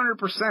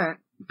 100%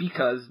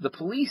 because the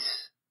police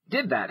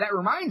did that. That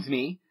reminds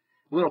me,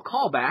 little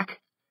callback,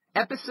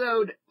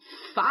 episode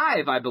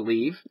 5, I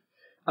believe.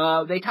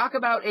 They talk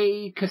about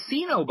a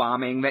casino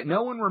bombing that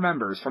no one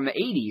remembers from the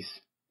 80s,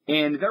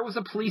 and there was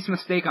a police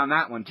mistake on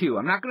that one too.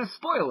 I'm not going to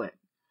spoil it,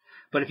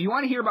 but if you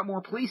want to hear about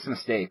more police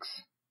mistakes.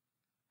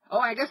 Oh,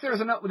 I guess there's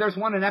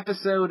one in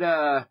episode,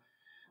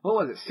 what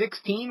was it,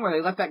 16, where they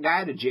let that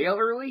guy out of jail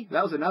early?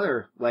 That was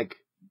another,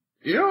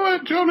 You know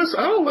what, Jonas?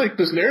 I don't like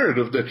this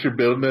narrative that you're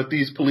building, that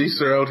these police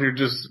are out here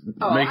just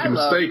making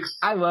mistakes.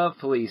 I love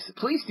police.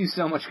 Police do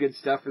so much good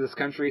stuff for this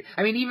country.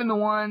 I mean, even the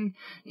one,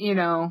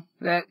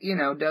 that,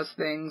 does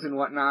things and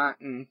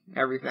whatnot and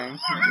everything.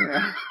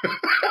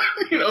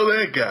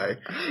 That guy.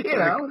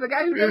 The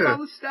guy who does all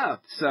this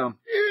stuff. So.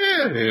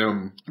 Yeah,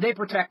 him. They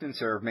protect and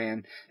serve,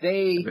 man.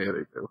 They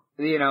do.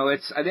 They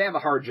have a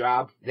hard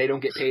job. They don't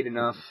get paid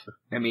enough.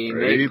 I mean,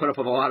 They put up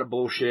with a lot of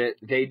bullshit.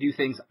 They do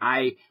things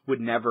I would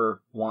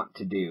never want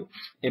to do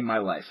in my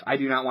life. I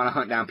do not want to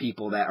hunt down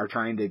people that are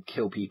trying to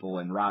kill people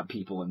and rob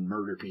people and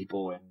murder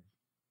people and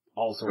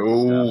all sorts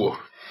of stuff.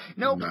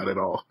 Nope. Not at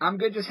all. I'm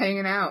good just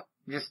hanging out,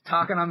 just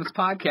talking on this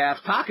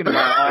podcast, talking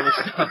about all the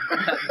stuff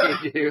that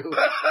they do.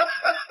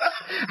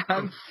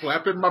 I'm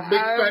flapping my big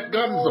fat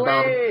guns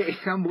about it.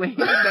 I'm way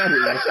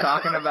better just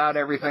talking about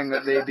everything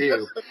that they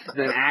do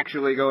than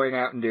actually going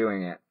out and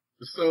doing it.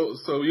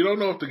 So you don't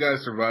know if the guy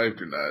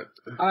survived or not.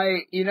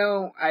 I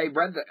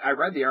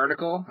read the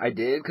article. I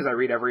did, because I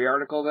read every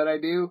article that I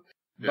do.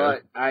 Yeah.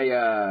 But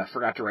I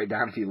forgot to write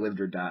down if he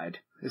lived or died.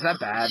 Is that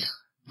bad?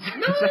 Is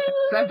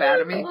that bad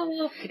of me?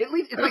 At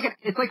least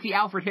it's like the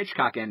Alfred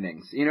Hitchcock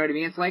endings. You know what I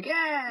mean? It's like,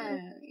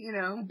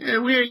 Yeah,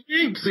 we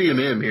ain't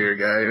CNN here,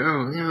 guy.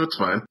 It's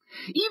fine.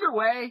 Either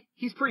way,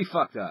 he's pretty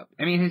fucked up.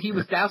 I mean, he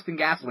was doused in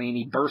gasoline.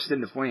 He burst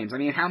into flames. I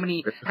mean, how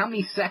many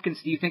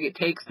seconds do you think it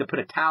takes to put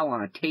a towel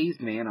on a tased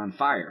man on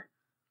fire?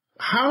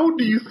 How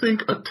do you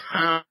think a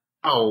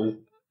towel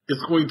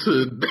is going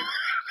to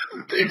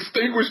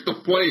extinguish the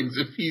flames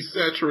if he's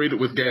saturated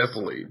with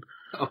gasoline?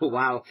 Oh,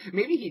 wow.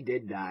 Maybe he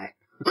did die.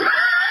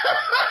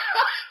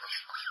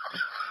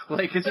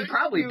 Cause he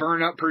probably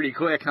burned up pretty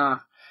quick, huh?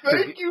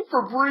 Thank you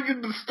for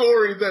bringing the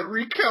story that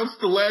recounts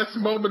the last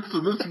moments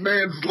of this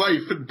man's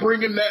life and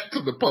bringing that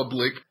to the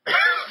public.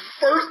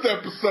 First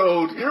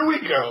episode, here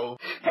we go.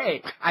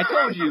 Hey, I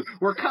told you,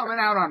 we're coming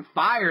out on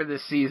fire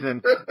this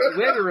season.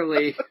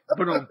 Literally.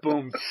 Boom,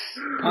 boom.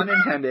 Pun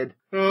intended.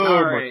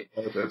 All right.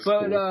 But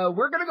cool.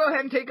 We're going to go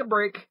ahead and take a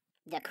break.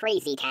 The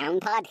Crazy Town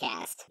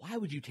Podcast. Why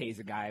would you tase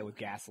a guy with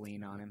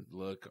gasoline on him?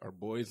 Look, our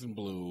boys in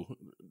blue,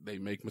 they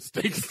make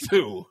mistakes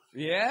too.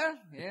 Yeah?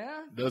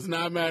 Does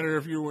not matter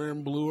if you're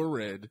wearing blue or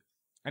red.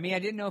 I mean, I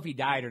didn't know if he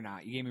died or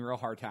not. You gave me a real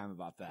hard time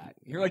about that.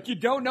 You're like, you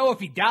don't know if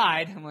he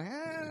died. I'm like,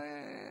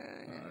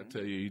 I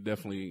tell you, he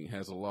definitely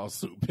has a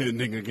lawsuit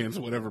pending against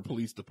whatever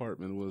police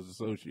department was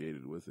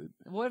associated with it.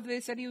 What if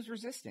they said he was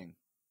resisting?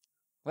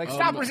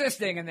 Stop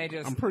resisting, and they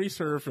just... I'm pretty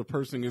sure if a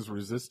person is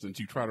resistant,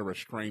 you try to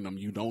restrain them,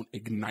 you don't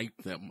ignite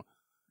them.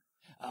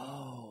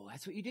 Oh,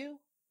 that's what you do?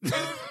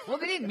 Well,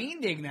 they didn't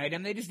mean to ignite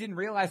him. They just didn't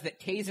realize that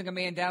tasing a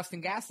man doused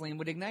in gasoline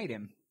would ignite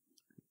him.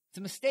 It's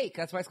a mistake.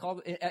 That's why it's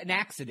called an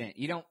accident.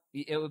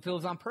 If it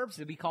was on purpose,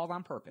 it'd be called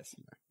on purpose.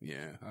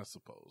 Yeah, I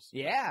suppose.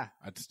 Yeah.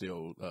 I'd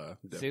still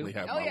definitely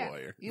have my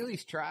lawyer. You at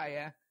least try,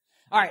 yeah.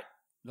 All right,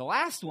 the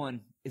last one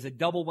is a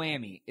double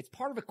whammy. It's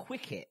part of a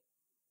quick hit.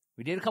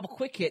 We did a couple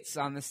quick hits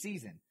on this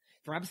season.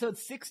 From episode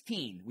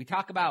 16, we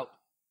talk about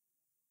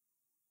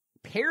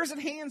pairs of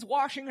hands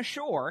washing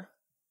ashore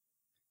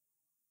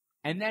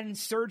and then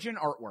surgeon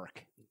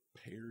artwork.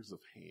 Pairs of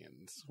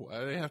hands? Why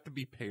do they have to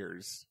be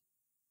pairs?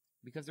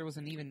 Because there was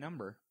an even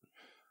number.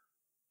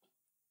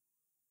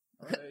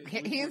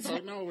 Right, hands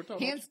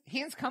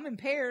come in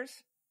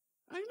pairs.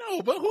 I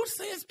know, but who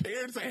says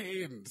pairs of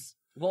hands?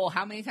 Well,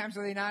 how many times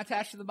are they not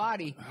attached to the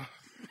body?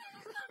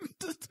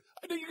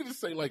 I know you're going to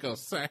say like a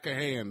sack of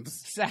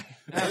hands. Okay,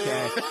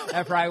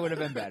 that probably would have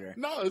been better.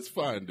 No, it's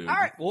fine, dude. All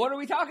right, well, what are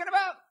we talking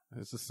about?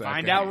 It's a sack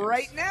Find of out hands.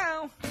 right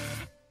now.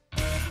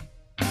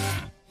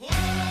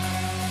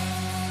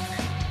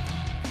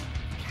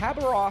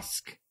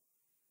 Khabarovsk,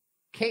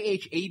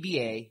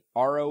 Khabarovsk,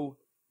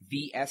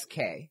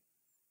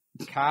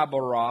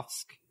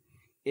 Khabarovsk.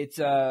 It's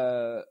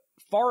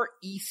far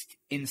east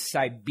in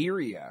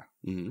Siberia,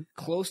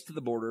 close to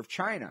the border of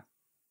China.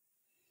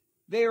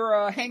 They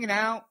were hanging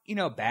out,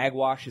 bag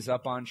washes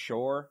up on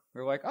shore.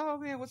 They're like, oh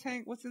man, what's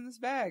in this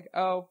bag?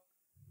 Oh,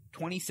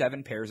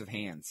 27 pairs of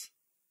hands.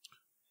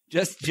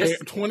 Just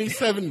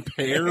 27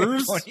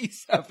 pairs?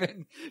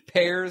 27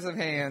 pairs of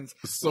hands.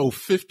 So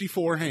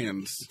 54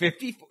 hands.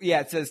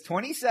 Yeah, it says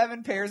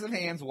 27 pairs of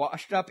hands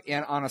washed up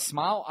on a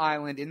small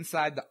island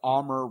inside the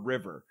Amur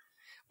River.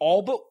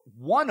 All but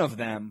one of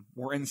them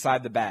were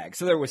inside the bag.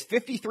 So there was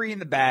 53 in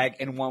the bag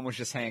and one was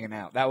just hanging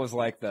out. That was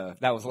like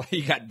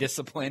he got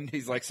disciplined.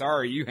 He's like,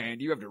 sorry, you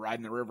have to ride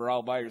in the river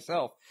all by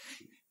yourself.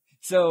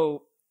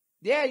 So,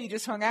 yeah, you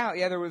just hung out.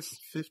 Yeah, there was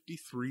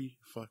 53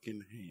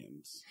 fucking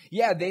hands.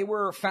 Yeah, they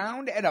were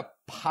found at a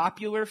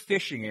popular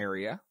fishing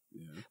area,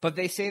 but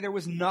they say there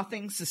was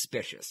nothing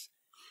suspicious.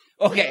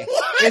 Okay,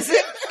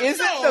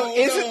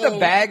 isn't the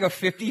bag of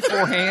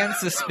 54 hands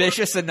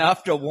suspicious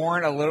enough to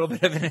warrant a little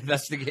bit of an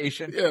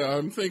investigation? Yeah,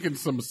 I'm thinking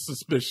some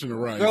suspicion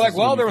arises. They're like,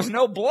 well, there was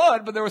no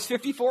blood, but there was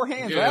 54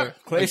 hands. Yeah,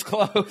 well, case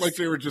closed. Like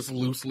they were just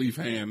loose leaf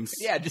hands.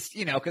 Yeah, just,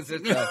 because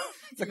it's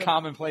a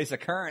commonplace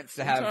occurrence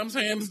to have. Sometimes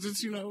hands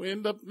just,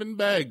 end up in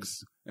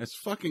bags. That's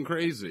fucking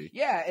crazy.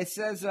 Yeah, it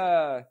says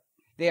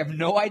they have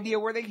no idea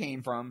where they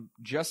came from,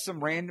 just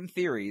some random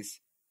theories,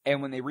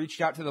 and when they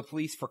reached out to the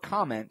police for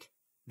comment,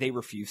 they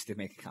refused to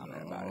make a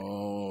comment about it.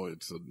 Oh,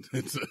 it's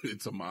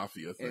a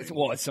mafia thing.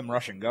 It's some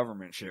Russian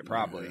government shit,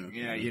 probably.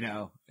 Yeah,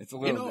 it's a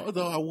little bit.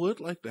 Though I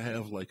would like to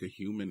have like a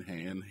human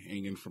hand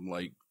hanging from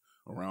like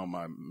around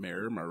my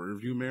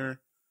rearview mirror.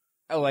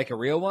 Oh, like a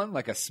real one,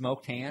 like a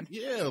smoked hand.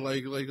 Yeah,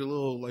 like a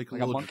little like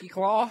a monkey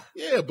claw.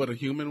 Yeah, but a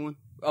human one.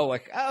 Oh,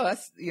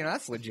 that's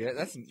legit.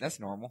 That's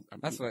normal.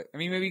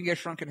 Maybe you can get a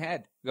shrunken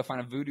head. Go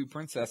find a voodoo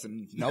princess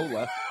in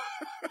NOLA.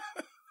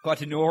 Go out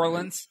to New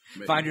Orleans,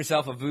 find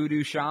yourself a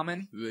voodoo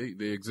shaman.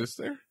 They exist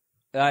there?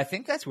 I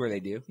think that's where they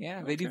do.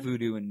 Yeah, they do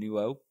voodoo in New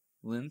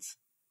Orleans.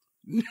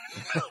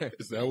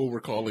 Is that what we're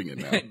calling it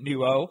now?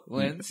 New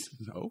Orleans.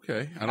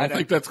 Okay. I don't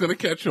think that's going to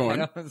catch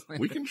on.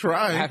 We can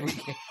try.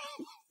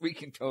 We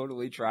can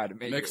totally try to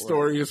make Next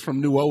story is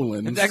from New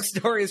Orleans. The next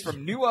story is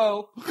from New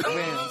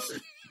Orleans.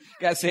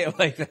 Gotta say it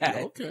like that.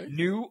 Okay.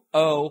 New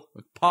O,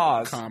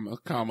 pause, Comma.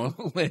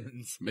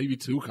 Lins. Maybe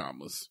 2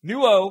 commas.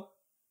 New O.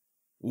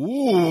 Ooh.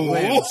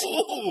 Lins.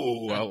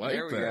 Ooh, I like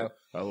There we that. go.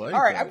 I like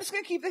All right, that. I'm just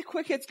going to keep the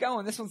quick hits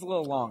going. This one's a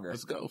little longer.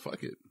 Let's go.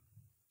 Fuck it. Have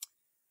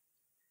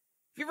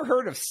you ever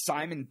heard of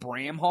Simon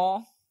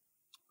Bramhall?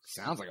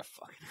 Sounds like a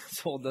fucking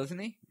asshole, doesn't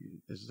he?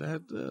 Is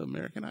that the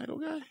American Idol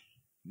guy?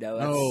 No,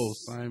 that's, No,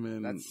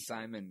 Simon. That's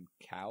Simon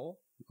Cowell.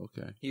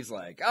 Okay. He's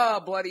like,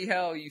 oh, bloody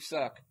hell, you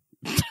suck.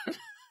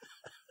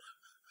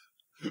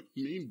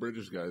 Mean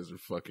British guys are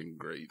fucking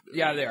great. Dude.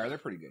 Yeah, they are. They're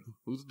pretty good.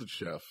 Who's the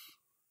chef?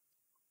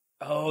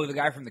 Oh, the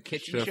guy from the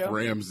kitchen Chef show?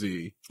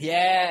 Ramsay.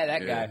 Yeah,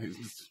 that Yeah, guy.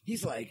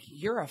 He's like,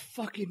 you're a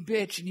fucking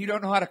bitch and you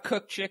don't know how to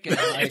cook chicken.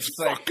 Like, It's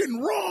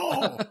fucking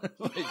raw.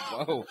 like,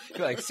 whoa.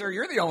 You're like, sir,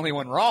 you're the only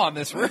one raw in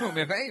this room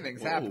if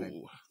anything's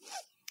happening.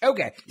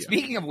 Okay, Yeah.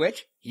 speaking of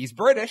which, he's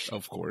British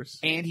Of course.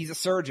 and he's a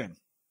surgeon.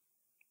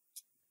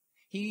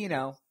 He,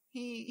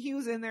 he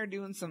was in there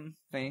doing some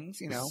things,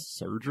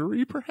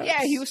 Surgery, perhaps?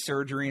 Yeah, he was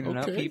surgerying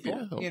up Okay,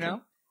 people, yeah,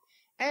 okay.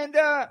 And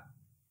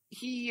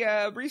he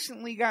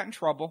recently got in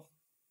trouble.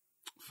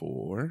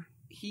 For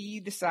He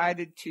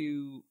decided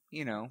to,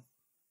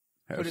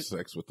 have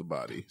sex with the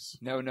bodies.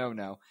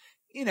 No.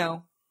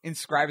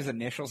 Inscribe his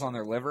initials on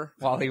their liver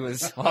while he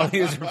was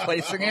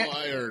replacing it. Oh,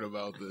 I heard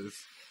about this.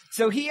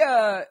 So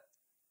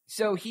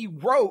he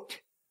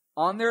wrote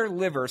on their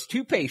livers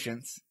 2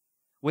 patients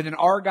with an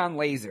argon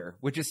laser,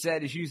 which is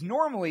said is used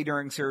normally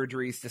during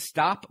surgeries to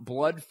stop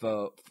blood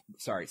flow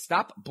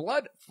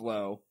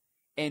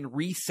and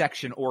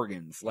resection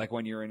organs, like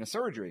when you're in a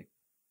surgery.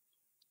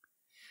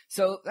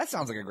 So that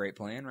sounds like a great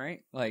plan, right?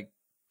 Like,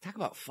 talk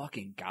about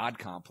fucking God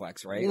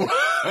complex, right?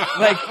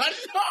 Like,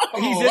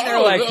 he's in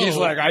there he's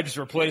like, I just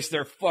replaced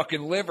their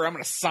fucking liver. I'm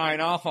going to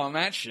sign off on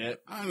that shit.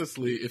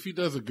 Honestly, if he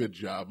does a good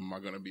job, am I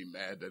going to be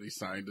mad that he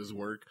signed his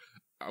work?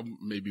 I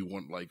maybe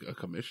want like a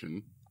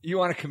commission. You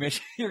want to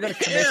commission? You're going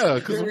to commission? Yeah,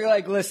 'cause you're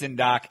like, listen,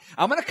 doc,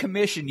 I'm going to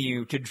commission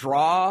you to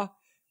draw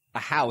a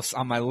house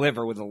on my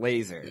liver with a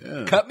laser.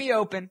 Yeah. Cut me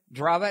open,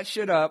 draw that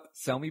shit up,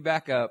 sew me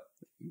back up.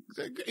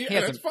 Yeah,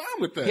 that's fine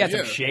with that. He had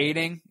some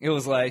shading. It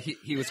was like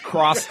he was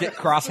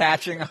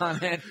cross-hatching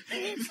on it.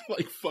 He's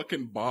like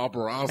fucking Bob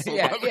Ross.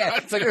 Yeah.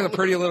 It's like there's a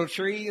pretty little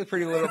tree, a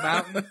pretty little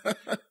mountain.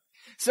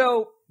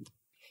 So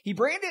he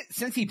branded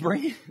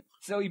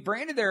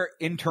their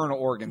internal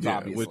organs,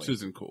 obviously, which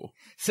isn't cool.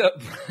 So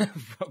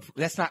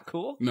that's not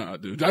cool. Nah,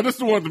 dude. I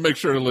just wanted to make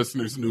sure the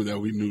listeners knew that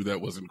we knew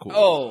that wasn't cool.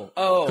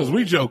 Oh, because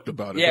we joked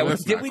about it. Yeah, but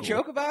did we cool.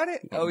 joke about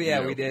it? Oh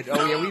yeah, we did.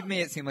 Oh yeah, we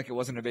made it seem like it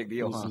wasn't a big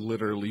deal. It was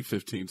literally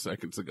 15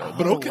 seconds ago. Oh,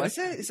 But okay, was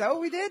it? Is that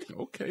what we did?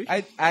 Okay.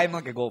 I'm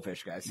like a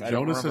goldfish, guys.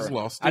 Jonas has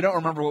lost it. I don't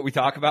remember what we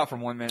talk about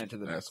from 1 minute to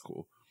the next. That's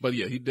cool. But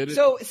yeah, he did it.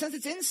 So since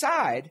it's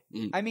inside,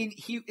 Mm. I mean,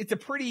 it's a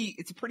pretty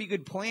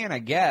good plan, I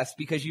guess,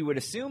 because you would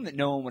assume that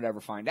no one would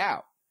ever find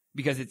out.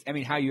 Because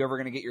how are you ever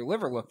going to get your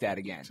liver looked at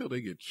again? Until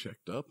they get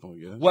checked up, I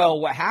guess. Well,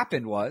 what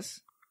happened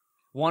was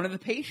one of the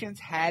patients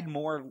had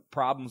more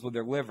problems with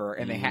their liver,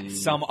 and they had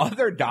some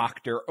other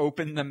doctor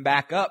open them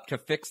back up to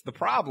fix the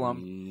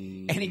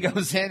problem. And he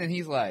goes in and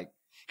he's like,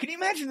 can you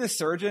imagine this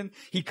surgeon?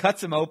 He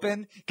cuts him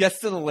open, gets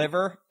to the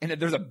liver, and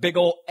there's a big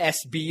old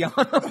SB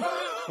on him.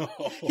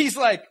 He's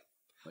like,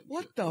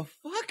 what the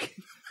fuck?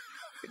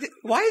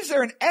 Why is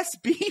there an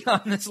SB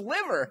on this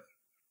liver?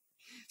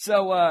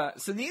 So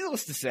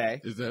needless to say,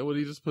 is that what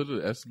he just put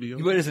an SB on?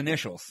 He put his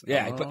initials.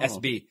 Yeah, he put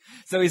SB.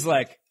 So he's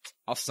like,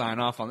 I'll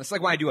sign off on this.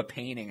 Like when I do a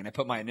painting and I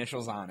put my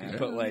initials on it. I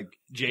put like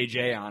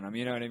JJ on them.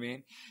 You know what I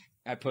mean?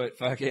 I put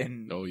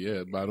fucking. Oh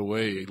yeah. By the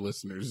way,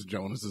 listeners,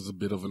 Jonas is a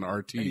bit of an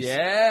artiste.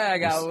 Yeah, I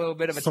got a little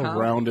bit of a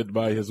surrounded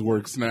by his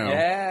works now.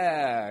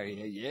 Yeah.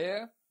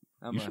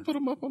 You should put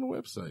them up on the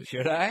website.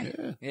 Should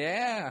I?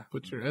 Yeah.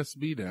 Put your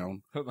SB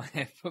down. Put my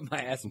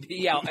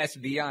SB. I'll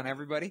SB on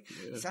everybody.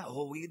 Yeah.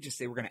 So, we could just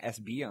say we're going to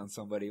SB on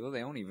somebody. Well,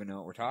 they don't even know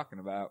what we're talking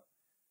about.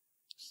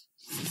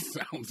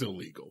 Sounds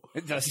illegal.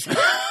 It does.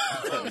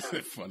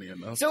 Funny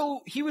enough.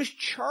 So he was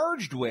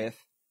charged with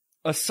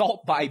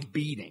assault by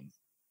beating.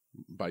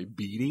 By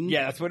beating?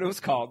 Yeah, that's what it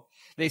was called.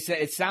 They said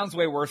it sounds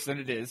way worse than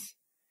it is.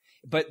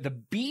 But the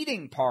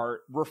beating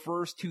part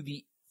refers to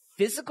the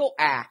physical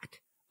act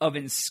of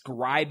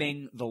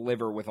inscribing the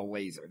liver with a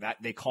laser. That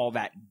they call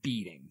that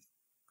beating.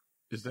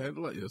 Is that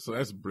so?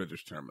 That's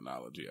British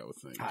terminology, I would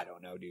think. I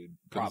don't know, dude.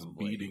 Because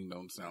Probably beating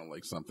don't sound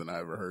like something I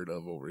ever heard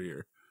of over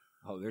here.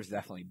 Oh, there's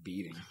definitely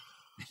beating.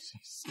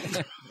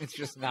 It's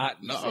just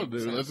not. No,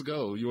 dude. Let's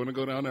go. You want to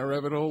go down that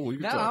rabbit hole? We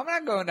can talk. I'm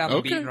not going down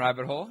the beating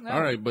rabbit hole. No.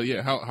 All right, but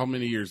yeah, how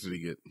many years did he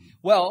get?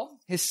 Well,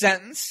 his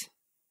sentence: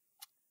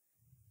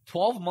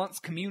 12 months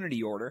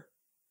community order.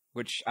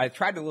 Which I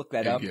tried to look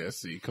that up. Yeah,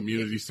 see,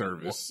 community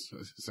service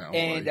sounds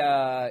and,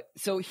 like.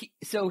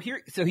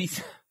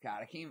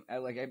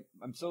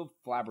 I'm so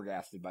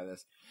flabbergasted by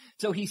this.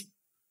 So he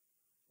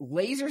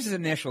lasers his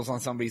initials on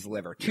somebody's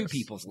liver, two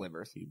people's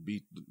livers. He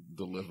beat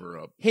the liver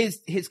up. His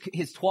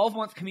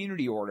 12-month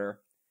community order,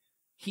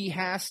 he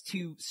has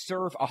to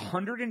serve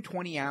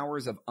 120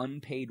 hours of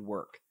unpaid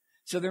work.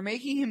 So they're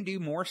making him do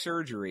more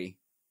surgery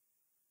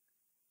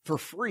for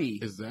free.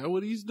 Is that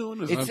what he's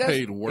doing? Is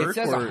unpaid work? It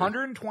says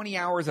 120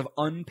 hours of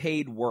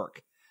unpaid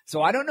work.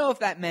 So I don't know if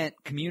that meant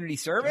community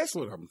service. That's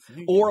what I'm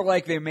thinking. Or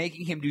like they're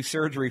making him do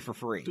surgery for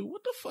free. Dude,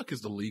 what the fuck is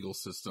the legal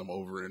system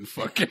over in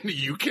fucking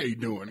the UK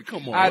doing?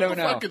 Come on. I don't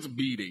know. What the fuck is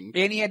beating?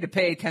 And he had to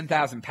pay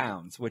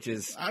 £10,000, which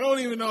is... I don't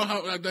even know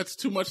how... That's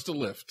too much to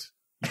lift.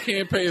 You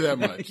can't pay that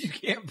much. You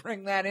can't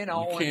bring that in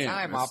all one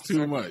time, That's officer.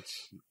 too much.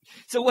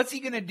 So what's he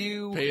going to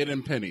do? Pay it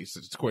in pennies.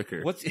 It's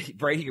quicker.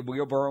 Right, he could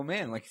wheelbarrow him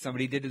in like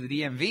somebody did to the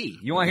DMV.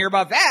 You want to hear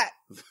about that?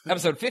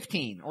 Episode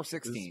 15 or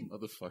 16.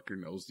 This motherfucker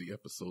knows the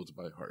episodes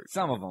by heart.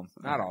 Some of them,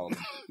 not all of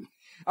them.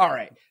 All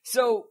right.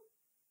 So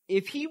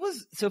if he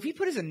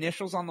put his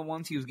initials on the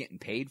ones he was getting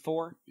paid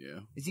for,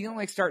 is he going to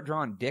like start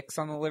drawing dicks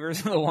on the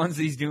livers of the ones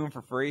he's doing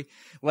for free?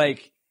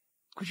 Like,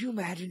 could you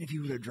imagine if he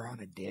would have drawn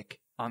a dick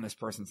on this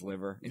person's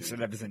liver instead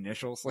of his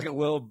initials? Like a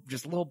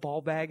little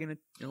ball bag and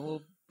a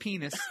little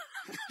penis.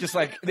 Just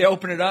like they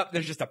open it up,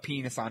 there's just a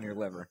penis on your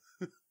liver.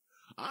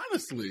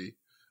 Honestly,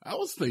 I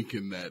was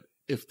thinking that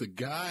if the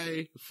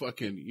guy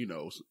fucking,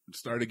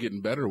 started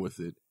getting better with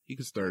it, he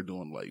could start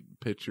doing like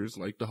pictures,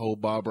 like the whole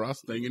Bob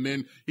Ross thing, and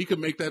then he could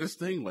make that his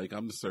thing. Like,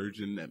 I'm the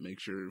surgeon that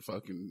makes sure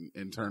fucking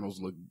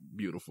internals look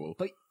beautiful.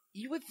 But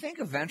you would think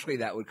eventually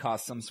that would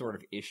cause some sort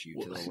of issue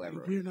to the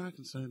liver. We're not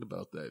concerned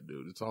about that,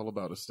 dude. It's all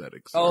about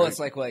aesthetics. Oh, right? It's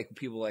like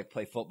people like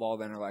play football,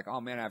 then are like, oh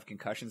man, I have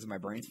concussions and my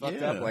brain's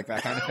fucked up, like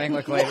that kind of thing.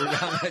 Like later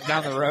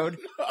down the road,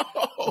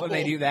 when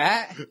they do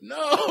that.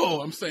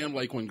 No, I'm saying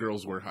like when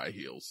girls wear high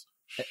heels.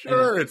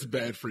 Sure, it's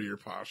bad for your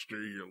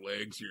posture, your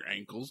legs, your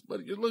ankles, but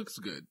it looks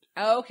good.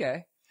 Oh,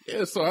 okay.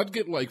 Yeah, so I'd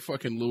get like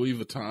fucking Louis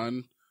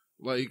Vuitton.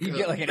 Like you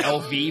get like an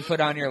LV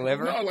put on your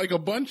liver? No, like a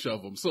bunch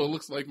of them. So it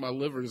looks like my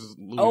liver's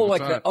Louis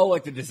Vuitton. Vuitton.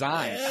 Like the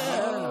design. Yeah.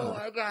 Oh,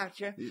 I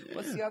gotcha. Yeah.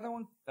 What's the other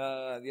one?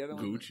 The other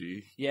one?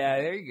 Gucci. Yeah,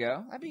 there you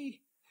go.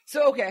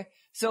 Okay.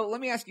 So let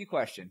me ask you a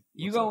question.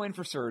 You go in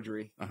for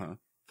surgery.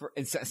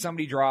 And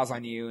somebody draws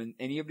on you,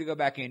 and you have to go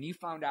back in. You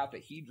found out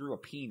that he drew a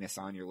penis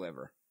on your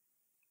liver.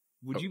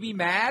 Would you be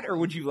mad or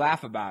would you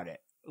laugh about it?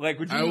 Like,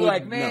 would you be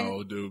like, man?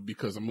 No, dude,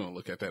 because I'm going to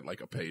look at that like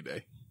a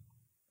payday.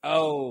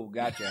 Oh,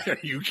 gotcha. Are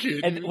you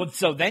kidding? And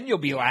so then you'll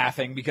be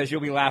laughing because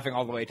you'll be laughing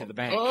all the way to the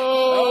bank.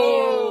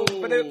 Oh,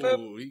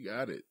 he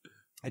got it.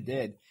 I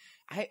did.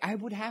 I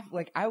would have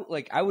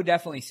I would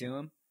definitely sue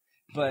him,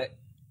 but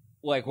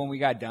like when we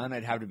got done,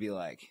 I'd have to be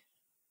like,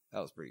 that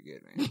was pretty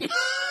good, man.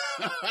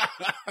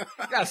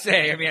 I gotta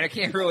say, I mean, I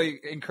can't really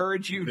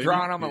encourage you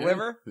drawing on my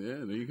liver. Yeah,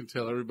 then you can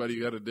tell everybody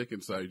you got a dick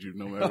inside you,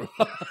 no matter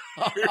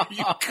where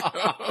you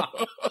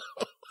go.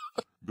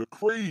 The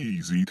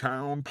Crazy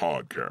Town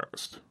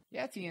Podcast.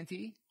 Yeah,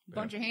 TNT.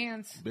 Bunch of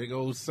hands. Big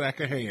old sack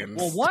of hands.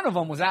 Well, one of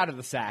them was out of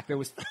the sack. There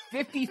was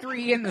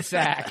 53 in the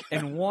sack,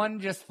 and one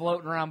just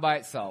floating around by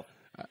itself.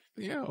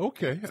 Yeah,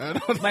 okay.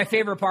 My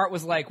favorite part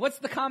was like, what's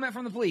the comment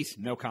from the police?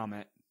 No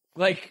comment.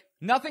 Like,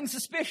 nothing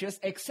suspicious,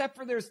 except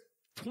for there's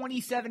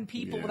 27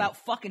 people without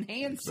fucking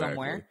hands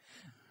somewhere.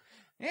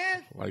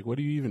 Yeah. Like, what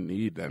do you even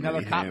need that Another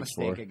many cop hands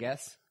mistake, for? I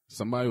guess.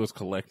 Somebody was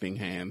collecting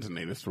hands, and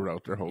they just threw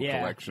out their whole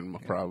collection,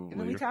 probably.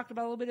 And then we talked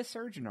about a little bit of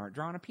surgeon art,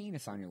 drawing a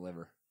penis on your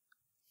liver.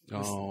 Yeah,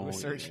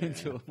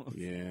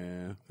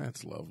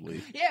 that's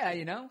lovely. Yeah,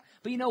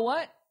 But you know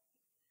what?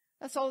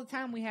 That's all the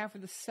time we have for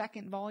the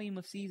second volume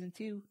of Season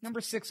 2.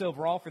 Number 6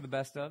 overall for the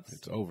best ofs.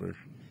 It's over.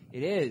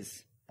 It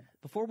is.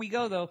 Before we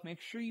go, though,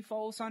 make sure you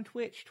follow us on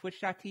Twitch,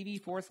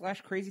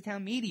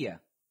 twitch.tv/CrazyTown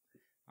Media.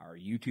 Our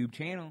YouTube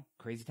channel,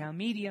 CrazyTown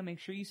Media. Make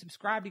sure you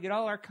subscribe to get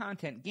all our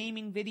content,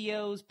 gaming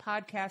videos,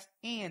 podcasts,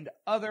 and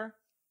other.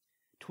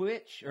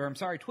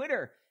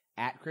 Twitter,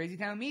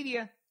 @CrazyTown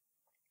Media.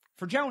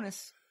 For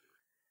Jonas,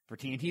 for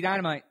TNT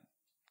Dynamite,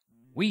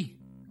 we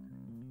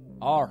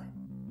are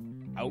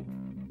out.